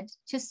did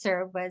to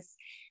serve was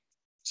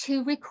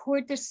to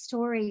record their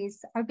stories.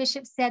 Our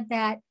bishop said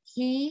that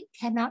he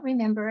cannot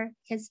remember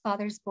his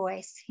father's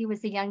voice. He was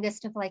the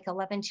youngest of like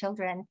 11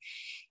 children.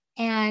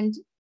 And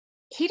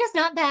he does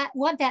not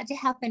want that to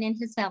happen in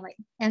his family.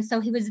 And so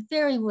he was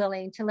very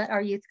willing to let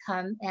our youth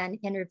come and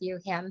interview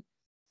him.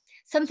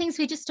 Some things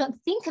we just don't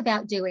think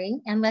about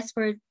doing unless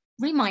we're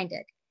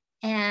reminded.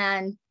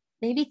 And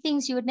maybe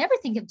things you would never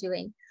think of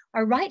doing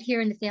are right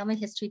here in the Family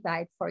History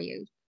Guide for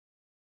you.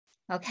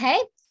 Okay,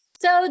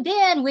 so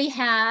then we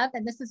have,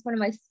 and this is one of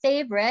my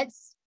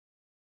favorites,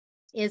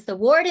 is the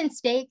ward and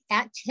stake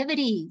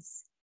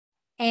activities.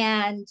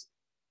 And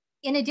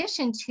in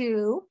addition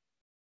to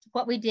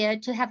what we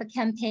did to have a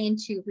campaign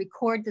to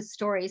record the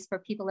stories for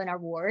people in our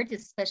ward,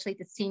 especially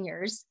the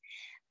seniors,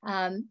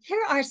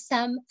 here are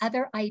some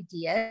other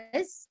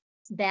ideas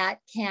that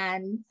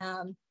can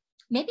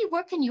maybe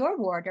work in your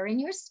ward or in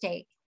your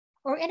stake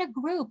or in a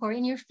group or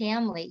in your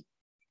family.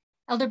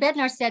 Elder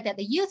Bednar said that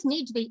the youth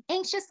need to be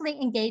anxiously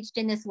engaged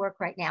in this work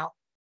right now.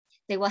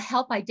 They will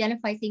help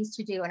identify things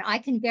to do, and I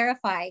can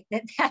verify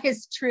that that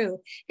is true.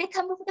 They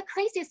come up with the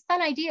craziest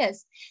fun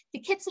ideas. The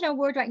kids in our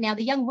ward right now,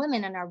 the young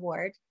women in our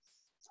ward,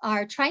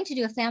 are trying to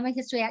do a family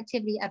history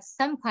activity of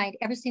some kind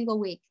every single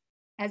week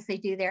as they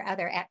do their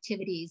other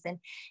activities.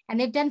 And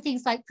they've done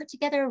things like put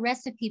together a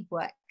recipe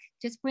book,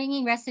 just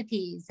bringing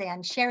recipes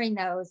and sharing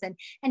those. And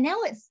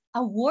now it's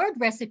a ward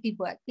recipe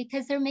book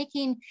because they're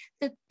making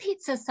the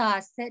pizza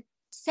sauce that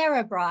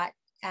Sarah brought,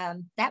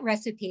 that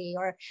recipe,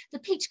 or the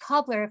peach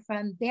cobbler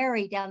from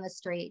Barry down the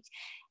street.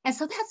 And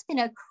so that's been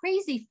a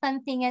crazy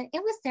fun thing. And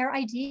it was their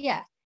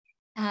idea.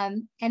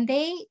 And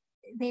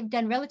they've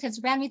done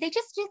relatives around me. They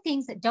just do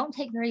things that don't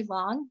take very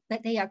long,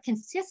 but they are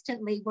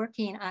consistently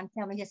working on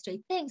family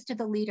history, thanks to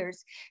the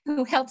leaders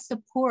who help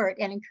support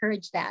and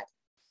encourage that.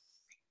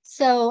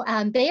 So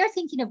they are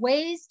thinking of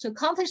ways to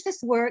accomplish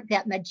this work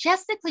that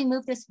majestically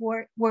move this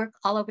work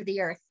all over the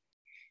earth.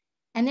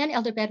 And then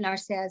Elder Bednar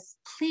says,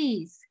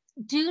 please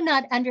do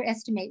not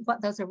underestimate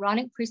what those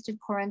Aaronic priesthood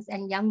quorums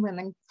and young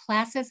women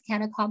classes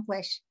can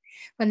accomplish.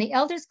 When the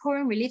Elders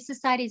Quorum, Relief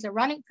Society's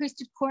Aaronic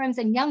priesthood quorums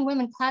and young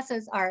women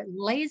classes are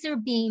laser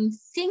beam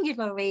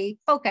singularly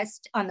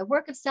focused on the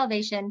work of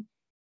salvation,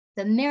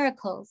 the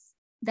miracles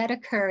that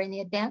occur in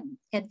the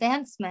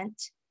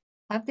advancement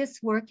of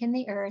this work in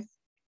the earth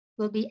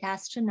will be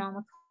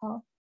astronomical.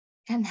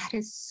 And that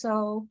is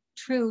so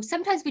true.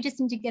 Sometimes we just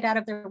need to get out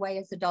of their way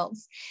as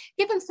adults.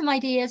 Give them some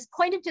ideas,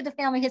 point them to the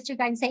Family History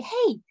Guide and say,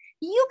 hey,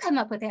 you come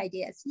up with the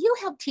ideas. You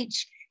help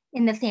teach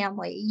in the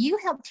family. You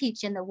help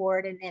teach in the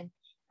ward and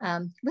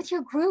then with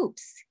your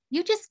groups.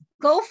 You just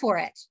go for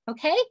it,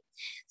 okay?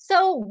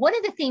 So one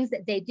of the things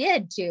that they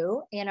did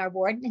do in our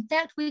ward, in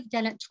fact, we've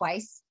done it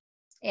twice,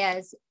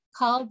 is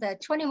called the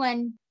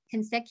 21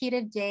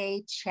 Consecutive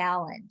Day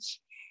Challenge.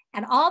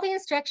 And all the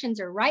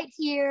instructions are right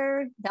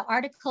here, the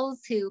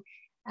articles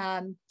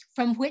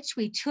from which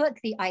we took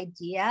the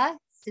idea.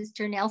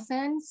 Sister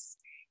Nelson's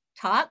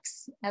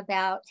talks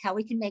about how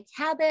we can make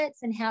habits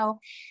and how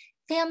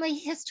family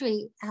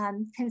history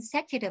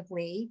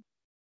consecutively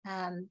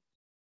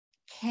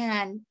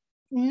can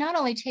not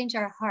only change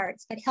our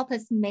hearts, but help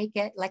us make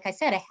it, like I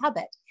said, a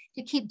habit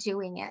to keep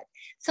doing it.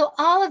 So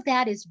all of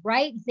that is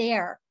right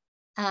there,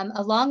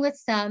 along with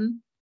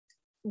some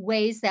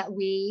ways that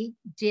we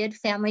did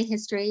family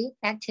history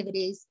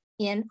activities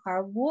in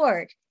our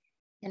ward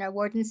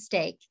and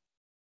stake.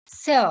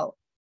 So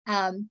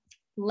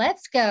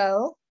let's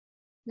go,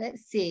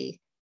 let's see.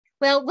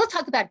 Well, we'll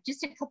talk about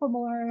just a couple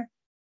more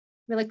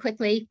really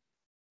quickly.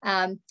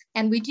 And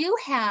we do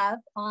have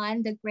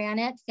on the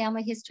Granite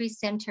Family History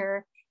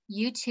Center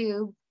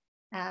YouTube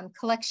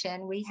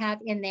collection, we have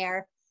in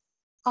there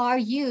our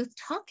youth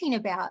talking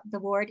about the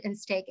ward and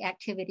stake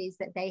activities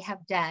that they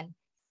have done.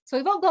 So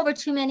we won't go over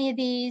too many of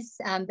these,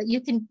 but you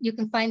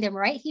can find them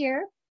right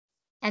here.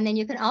 And then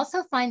you can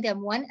also find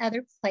them one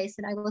other place,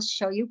 and I will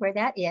show you where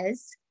that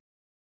is.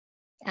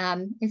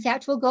 In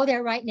fact, we'll go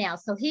there right now.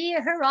 So here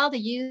are all the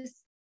youth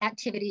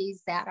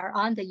activities that are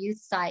on the youth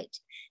site.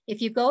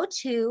 If you go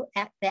to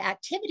the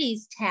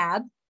activities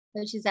tab,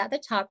 which is at the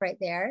top right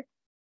there,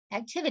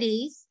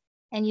 activities,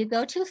 and you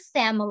go to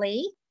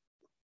family,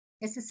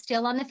 this is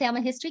still on the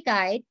Family History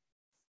Guide,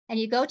 and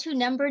you go to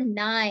number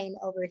 9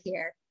 over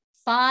here,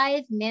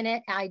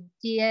 5-minute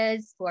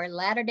ideas for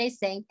Latter-day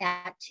Saint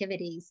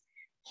activities.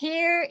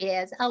 Here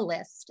is a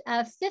list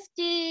of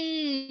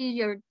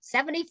 50 or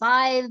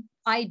 75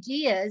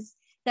 ideas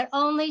that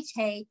only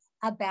take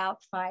about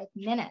 5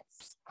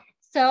 minutes.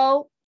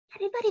 So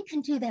Anybody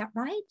can do that,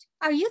 right?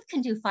 Our youth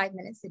can do 5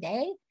 minutes a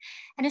day.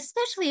 And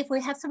especially if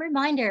we have some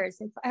reminders,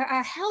 if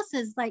our house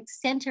is like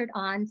centered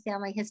on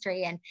family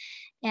history,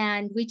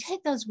 and we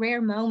take those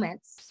rare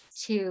moments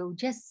to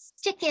just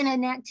stick in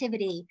an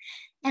activity,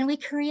 and we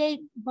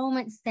create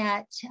moments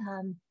that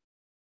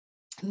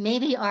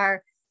maybe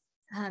are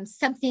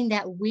something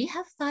that we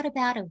have thought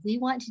about and we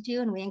want to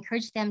do, and we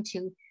encourage them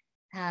to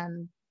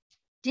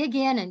dig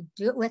in and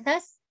do it with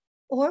us.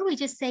 Or we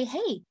just say,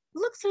 hey,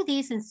 look through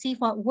these and see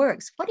what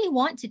works. What do you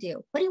want to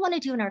do? What do you want to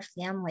do in our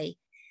family?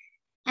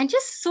 And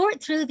just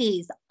sort through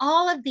these.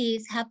 All of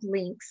these have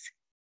links.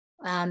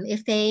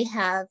 If they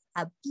have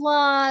a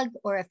blog,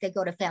 or if they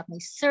go to Family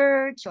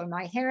Search or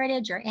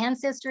MyHeritage or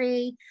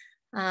Ancestry,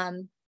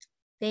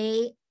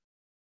 they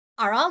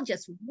are all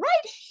just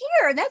right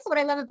here. That's what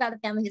I love about the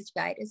Family History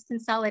Guide. It's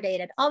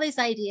consolidated, all these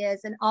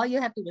ideas, and all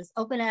you have to do is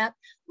open it up,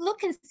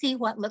 look and see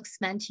what looks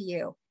fun to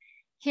you.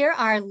 Here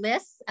are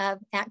lists of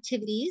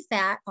activities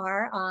that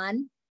are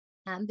on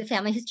the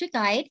Family History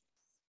Guide.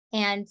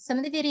 And some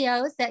of the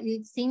videos that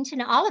you've seen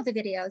tonight, all of the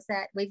videos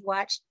that we've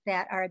watched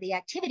that are the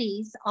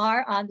activities,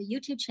 are on the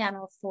YouTube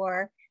channel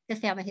for the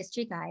Family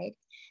History Guide.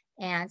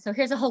 And so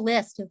here's a whole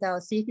list of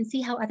those, so you can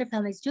see how other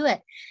families do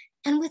it.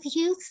 And with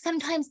youth,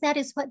 sometimes that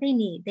is what they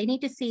need. They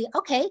need to see,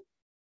 okay,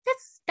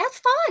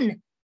 that's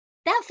fun.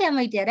 That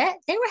family did it.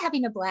 They were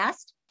having a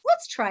blast.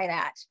 Let's try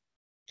that.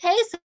 Okay,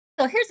 so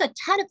here's a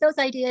ton of those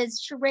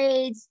ideas: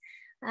 charades,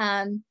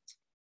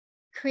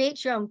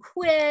 create your own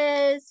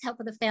quiz, help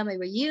with a family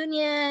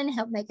reunion,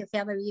 help make a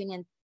family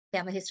reunion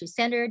family history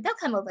centered. They'll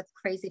come up with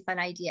crazy fun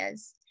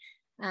ideas.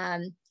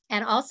 And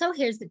also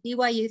here's the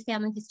BYU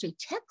Family History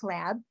Tech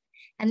Lab.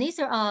 And these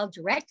are all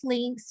direct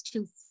links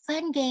to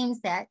fun games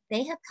that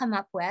they have come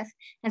up with,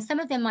 and some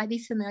of them might be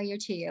familiar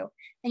to you.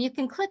 And you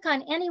can click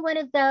on any one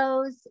of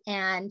those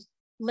and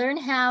learn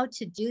how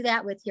to do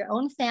that with your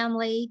own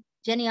family.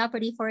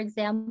 Geniopody, for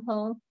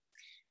example,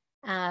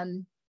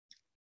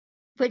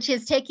 which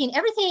is taking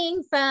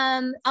everything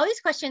from all these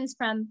questions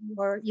from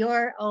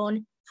your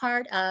own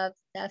part of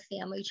the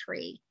family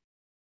tree.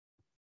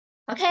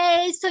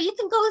 Okay, so you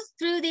can go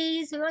through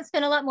these. We won't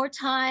spend a lot more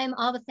time.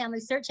 All the Family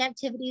Search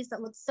activities that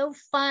look so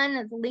fun.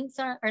 The links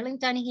are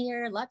linked on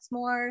here, lots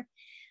more.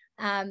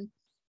 And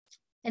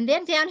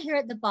then down here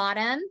at the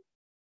bottom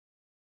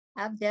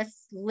of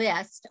this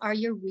list are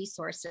your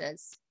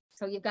resources.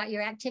 So you've got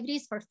your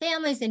activities for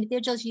families,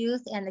 individuals,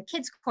 youth, and the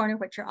Kids Corner,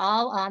 which are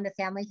all on the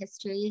Family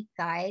History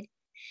Guide.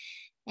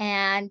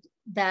 And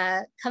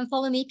the Come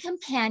Follow Me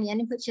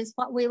Companion, which is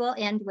what we will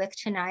end with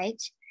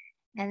tonight.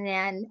 And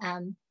then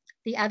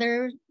the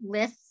other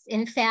lists,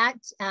 in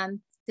fact, the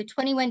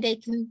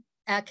 21-day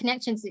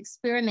Connections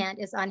Experiment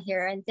is on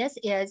here. And this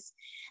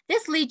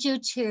leads you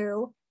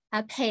to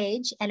a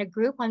page and a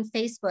group on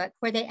Facebook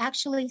where they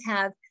actually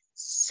have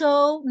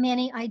so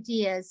many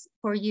ideas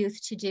for youth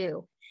to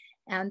do.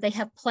 They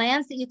have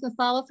plans that you can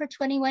follow for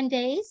 21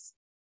 days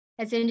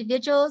as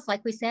individuals,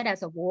 like we said,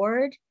 as a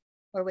ward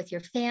or with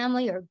your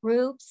family or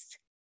groups.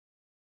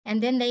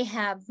 And then they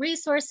have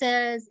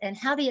resources and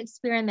how the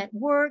experiment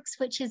works,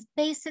 which is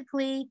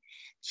basically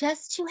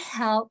just to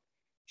help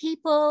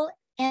people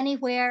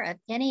anywhere of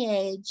any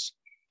age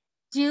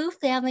do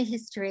family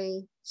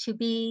history to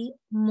be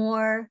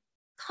more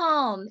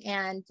calm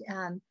and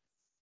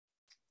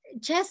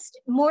just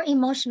more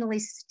emotionally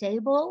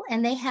stable.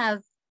 And they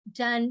have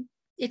done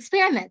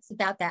experiments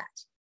about that.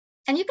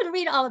 And you can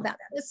read all about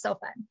that. It's so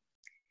fun.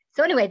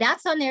 So anyway,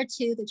 that's on there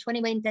too, the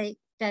 21-day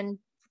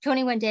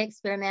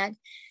experiment.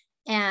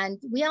 And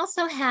we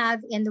also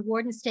have in the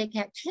Ward and Stake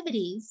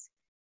activities,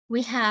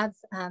 we have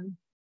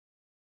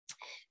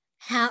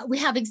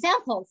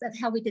examples of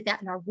how we did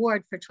that in our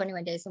ward for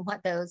 21 days and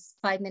what those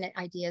 5-minute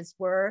ideas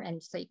were.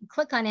 And so you can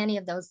click on any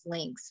of those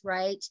links,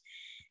 right?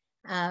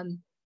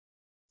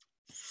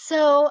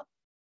 So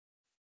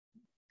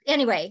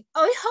anyway,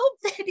 I hope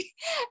that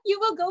you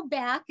will go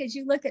back as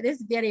you look at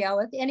this video.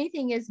 If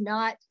anything is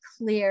not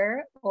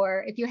clear,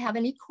 or if you have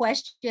any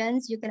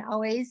questions, you can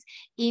always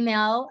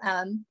email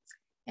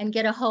and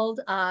get a hold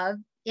of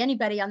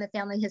anybody on the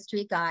Family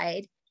History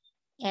Guide,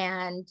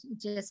 and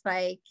just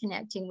by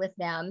connecting with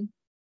them.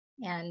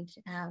 And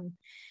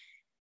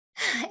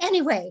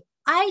anyway,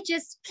 I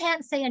just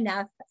can't say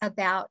enough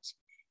about,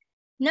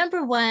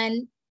 number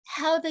one,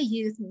 how the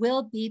youth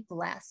will be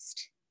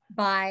blessed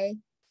by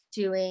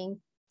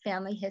doing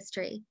family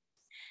history,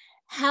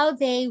 how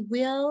they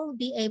will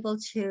be able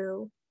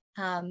to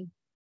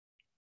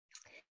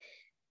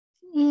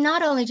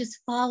not only just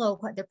follow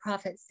what the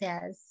prophet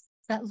says,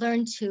 but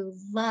learn to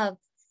love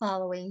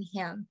following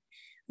him,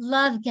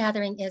 love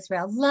gathering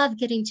Israel, love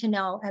getting to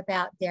know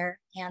about their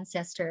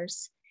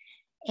ancestors.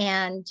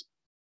 And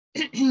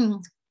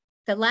the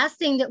last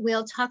thing that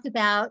we'll talk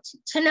about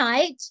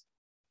tonight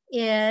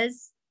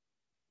is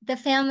the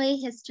family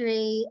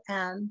history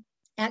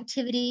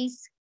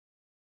activities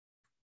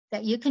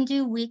that you can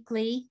do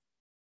weekly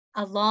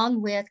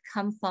along with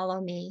Come Follow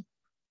Me.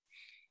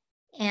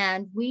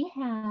 And we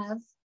have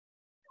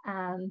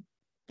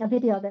a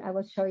video that I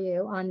will show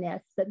you on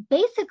this. But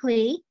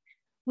basically,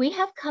 we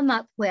have come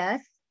up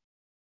with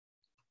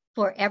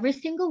for every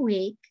single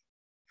week,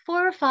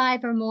 4 or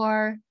 5 or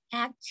more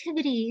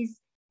activities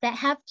that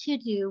have to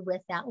do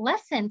with that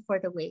lesson for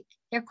the week.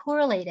 They're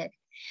correlated.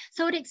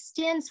 So it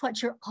extends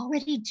what you're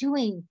already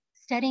doing,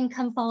 studying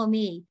Come Follow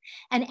Me,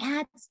 and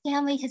adds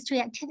family history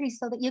activities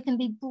so that you can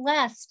be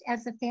blessed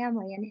as a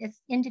family and as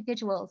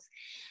individuals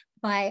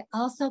by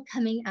also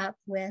coming up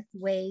with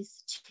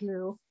ways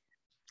to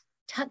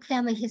tuck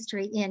family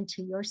history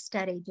into your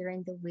study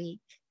during the week.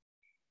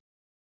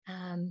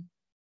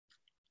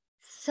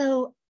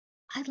 So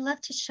I'd love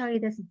to show you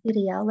this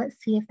video. Let's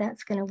see if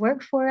that's going to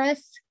work for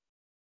us.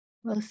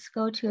 Let's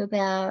go to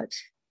about,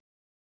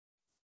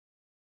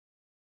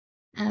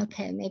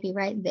 okay, maybe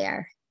right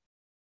there.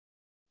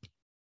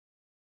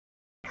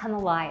 Come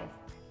alive.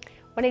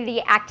 One of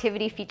the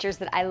activity features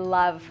that I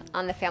love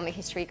on the Family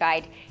History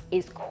Guide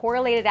is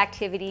correlated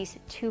activities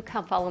to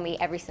Come Follow Me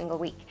every single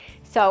week.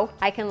 So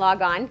I can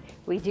log on,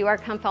 we do our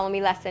Come Follow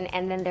Me lesson,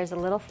 and then there's a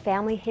little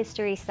family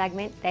history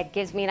segment that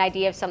gives me an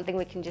idea of something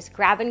we can just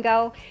grab and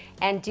go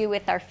and do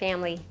with our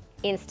family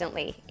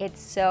instantly.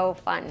 It's so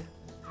fun.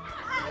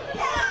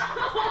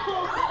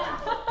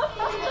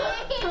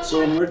 So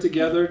when we're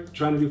together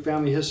trying to do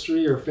family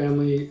history or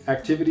family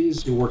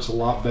activities, it works a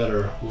lot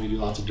better when we do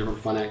lots of different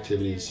fun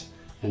activities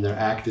and they're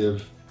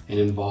active and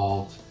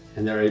involved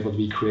and they're able to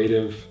be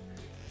creative,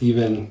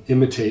 even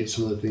imitate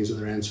some of the things that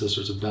their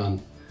ancestors have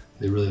done.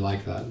 They really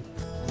like that.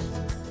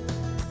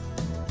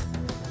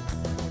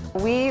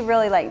 We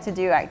really like to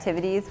do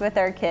activities with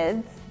our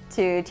kids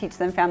to teach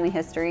them family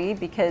history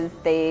because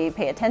they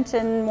pay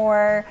attention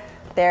more,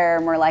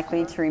 they're more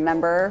likely to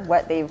remember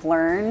what they've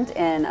learned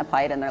and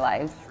apply it in their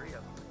lives.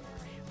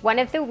 One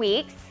of the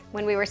weeks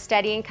when we were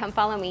studying Come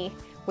Follow Me,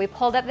 we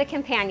pulled up the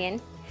companion,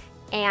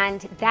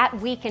 and that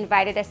week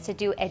invited us to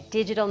do a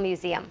digital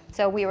museum.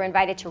 So we were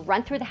invited to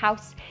run through the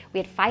house. We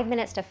had 5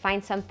 minutes to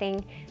find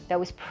something that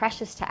was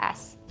precious to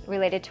us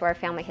related to our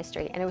family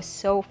history, and it was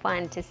so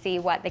fun to see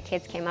what the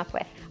kids came up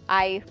with.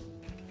 I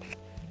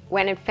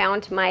went and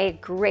found my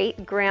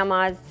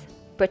great-grandma's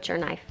butcher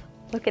knife.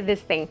 Look at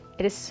this thing.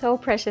 It is so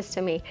precious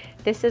to me.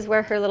 This is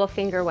where her little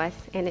finger was,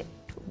 and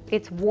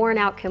it's worn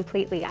out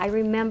completely. I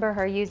remember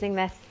her using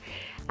this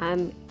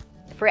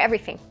for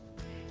everything.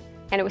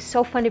 And it was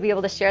so fun to be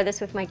able to share this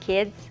with my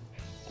kids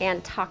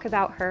and talk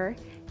about her.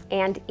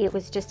 And it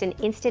was just an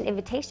instant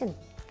invitation.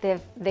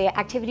 The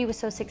activity was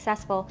so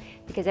successful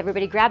because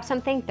everybody grabbed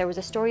something, there was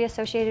a story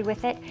associated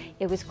with it.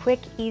 It was quick,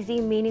 easy,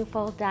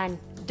 meaningful, done.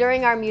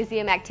 During our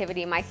museum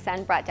activity, my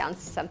son brought down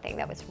something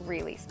that was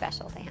really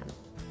special to him.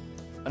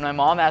 When my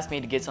mom asked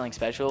me to get something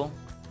special,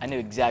 I knew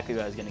exactly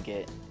what I was gonna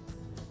get.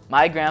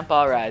 My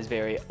grandpa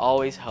Raspberry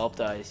always helped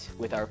us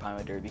with our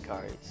Pima Derby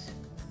cars.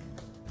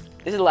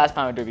 This is the last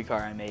Pima Derby car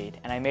I made,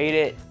 and I made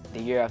it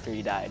the year after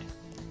he died.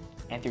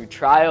 And through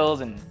trials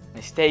and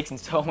mistakes and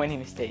so many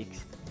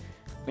mistakes,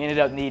 we ended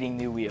up needing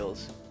new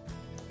wheels.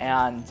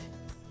 And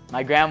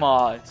my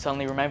grandma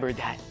suddenly remembered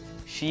that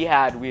she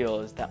had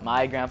wheels that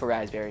my grandpa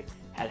Raspberry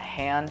had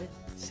hand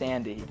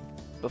sanded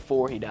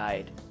before he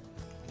died.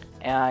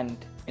 And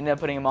ended up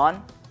putting them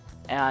on,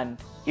 and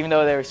even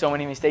though there were so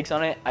many mistakes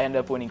on it, I ended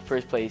up winning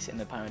first place in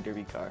the Pima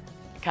Derby car.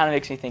 It kind of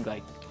makes me think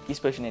like, he's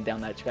pushing it down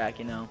that track,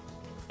 you know?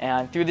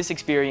 And through this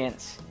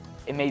experience,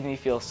 it made me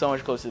feel so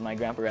much closer to my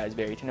grandpa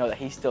Raspberry to know that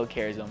he still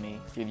cares on me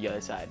through the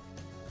other side.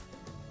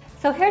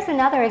 So here's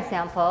another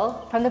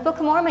example from the Book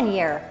of Mormon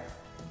year.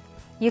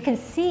 You can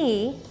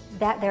see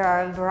that there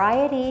are a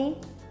variety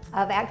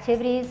of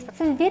activities,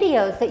 some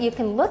videos that you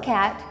can look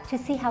at to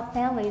see how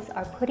families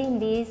are putting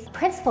these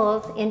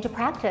principles into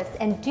practice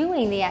and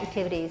doing the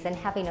activities and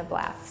having a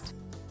blast.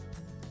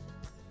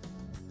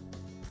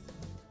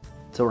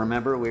 So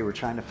remember, we were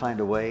trying to find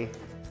a way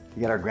to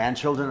get our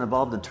grandchildren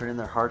involved and turning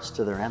their hearts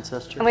to their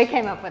ancestors? And we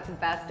came up with the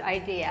best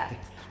idea.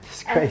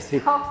 It's crazy.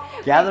 So,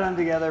 gather them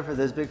together for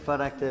this big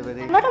fun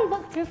activity. Let them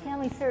look through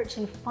Family Search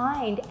and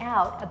find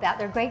out about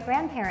their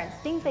great-grandparents,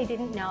 things they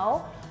didn't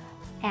know,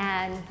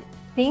 and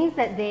things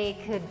that they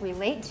could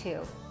relate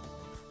to.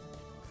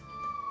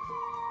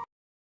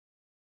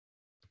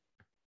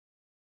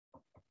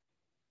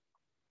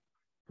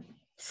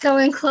 So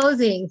in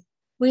closing,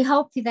 we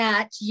hope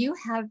that you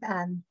have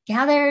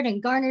gathered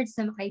and garnered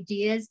some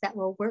ideas that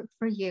will work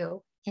for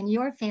you and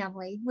your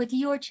family, with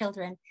your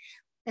children,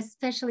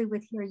 especially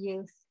with your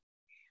youth.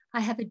 I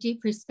have a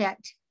deep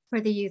respect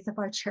for the youth of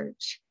our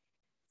church,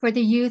 for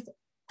the youth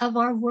of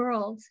our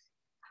world.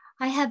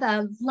 I have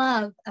a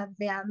love of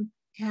them,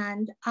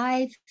 and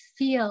I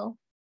feel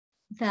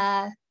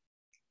the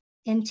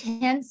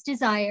intense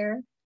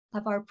desire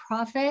of our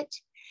prophet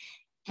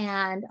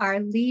and our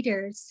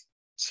leaders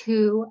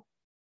to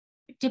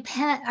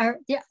depend, or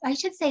I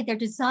should say their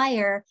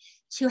desire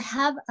to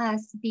have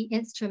us be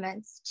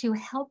instruments to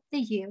help the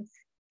youth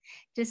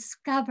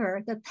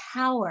discover the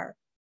power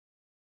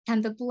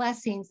and the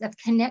blessings of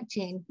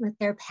connecting with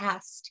their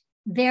past,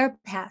 the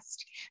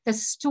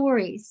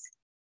stories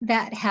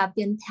that have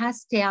been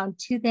passed down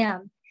to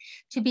them,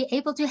 to be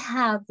able to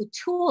have the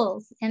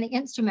tools and the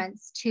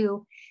instruments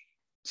to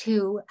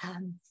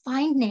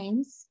find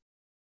names,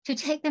 to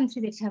take them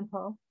through the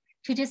temple,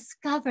 to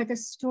discover the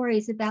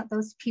stories about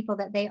those people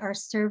that they are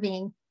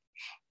serving.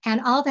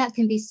 And all that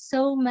can be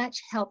so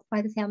much helped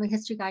by the Family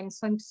History Guide. And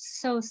so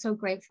I'm so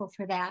grateful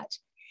for that.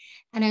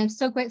 And I'm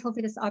so grateful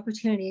for this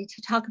opportunity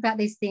to talk about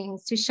these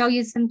things, to show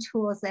you some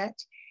tools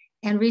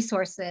and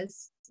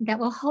resources that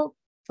will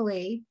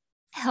hopefully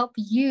help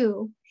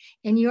you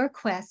in your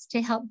quest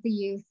to help the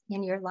youth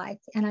in your life.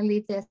 And I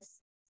leave this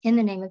in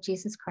the name of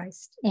Jesus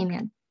Christ.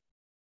 Amen.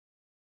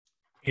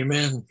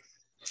 Amen.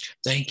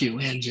 Thank you,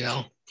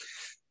 Angel.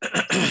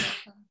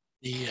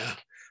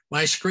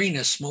 My screen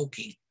is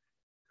smoking.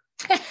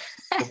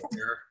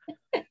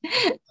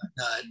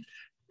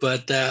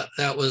 But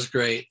that was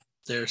great.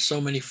 There's so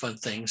many fun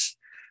things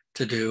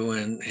to do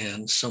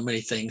and so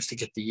many things to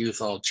get the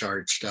youth all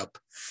charged up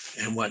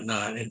and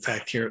whatnot. In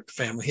fact, here at the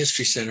Family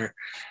History Center,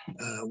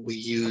 we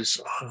use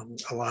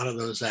a lot of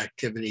those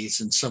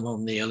activities and some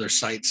on the other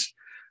sites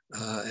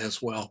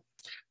as well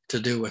to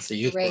do with the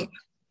youth program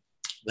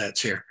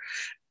that's here.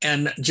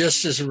 And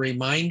just as a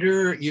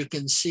reminder, you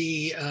can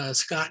see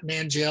Scott and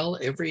Angel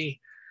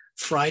every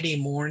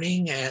Friday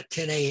morning at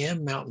 10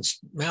 a.m.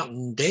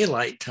 Mountain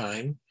Daylight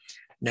Time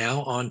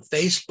now on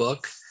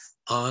Facebook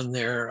on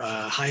their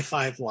High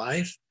Five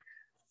Live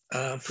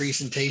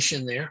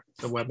presentation there,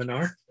 the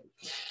webinar.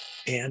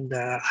 And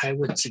I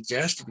would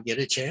suggest if you get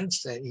a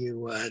chance that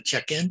you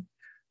check in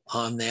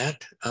on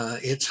that.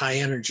 It's high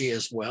energy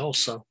as well.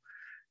 So,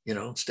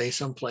 stay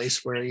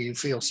someplace where you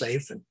feel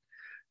safe and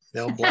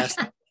they'll blast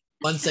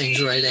fun things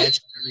right at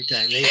you every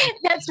time.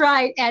 That's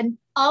right. And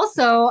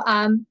also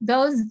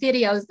those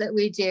videos that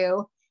we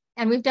do,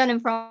 and we've done them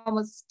for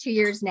almost 2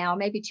 years now,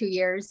 maybe 2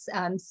 years.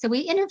 So we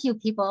interview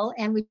people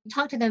and we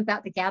talk to them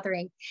about the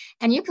gathering.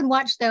 And you can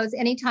watch those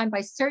anytime by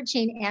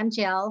searching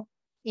Angel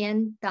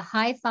in the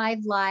High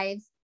Five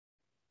Live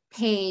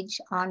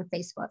page on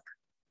Facebook.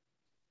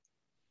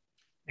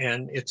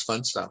 And it's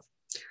fun stuff.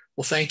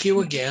 Well, thank you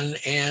again.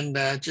 And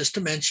just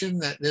to mention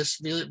that this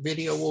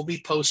video will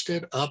be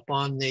posted up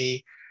on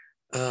the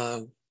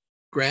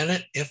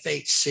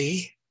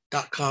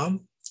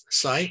granitefhc.com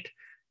site.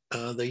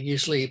 They're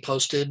usually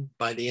posted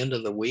by the end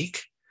of the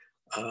week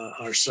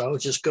or so.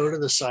 Just go to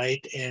the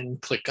site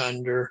and click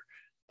under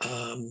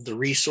the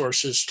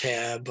resources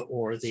tab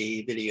or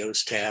the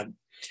videos tab,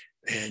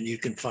 and you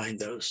can find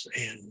those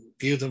and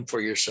view them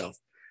for yourself.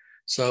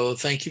 So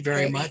thank you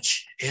very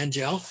much,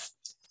 Angel.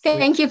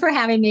 Thank you for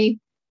having me.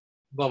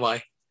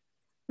 Bye-bye.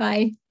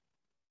 Bye.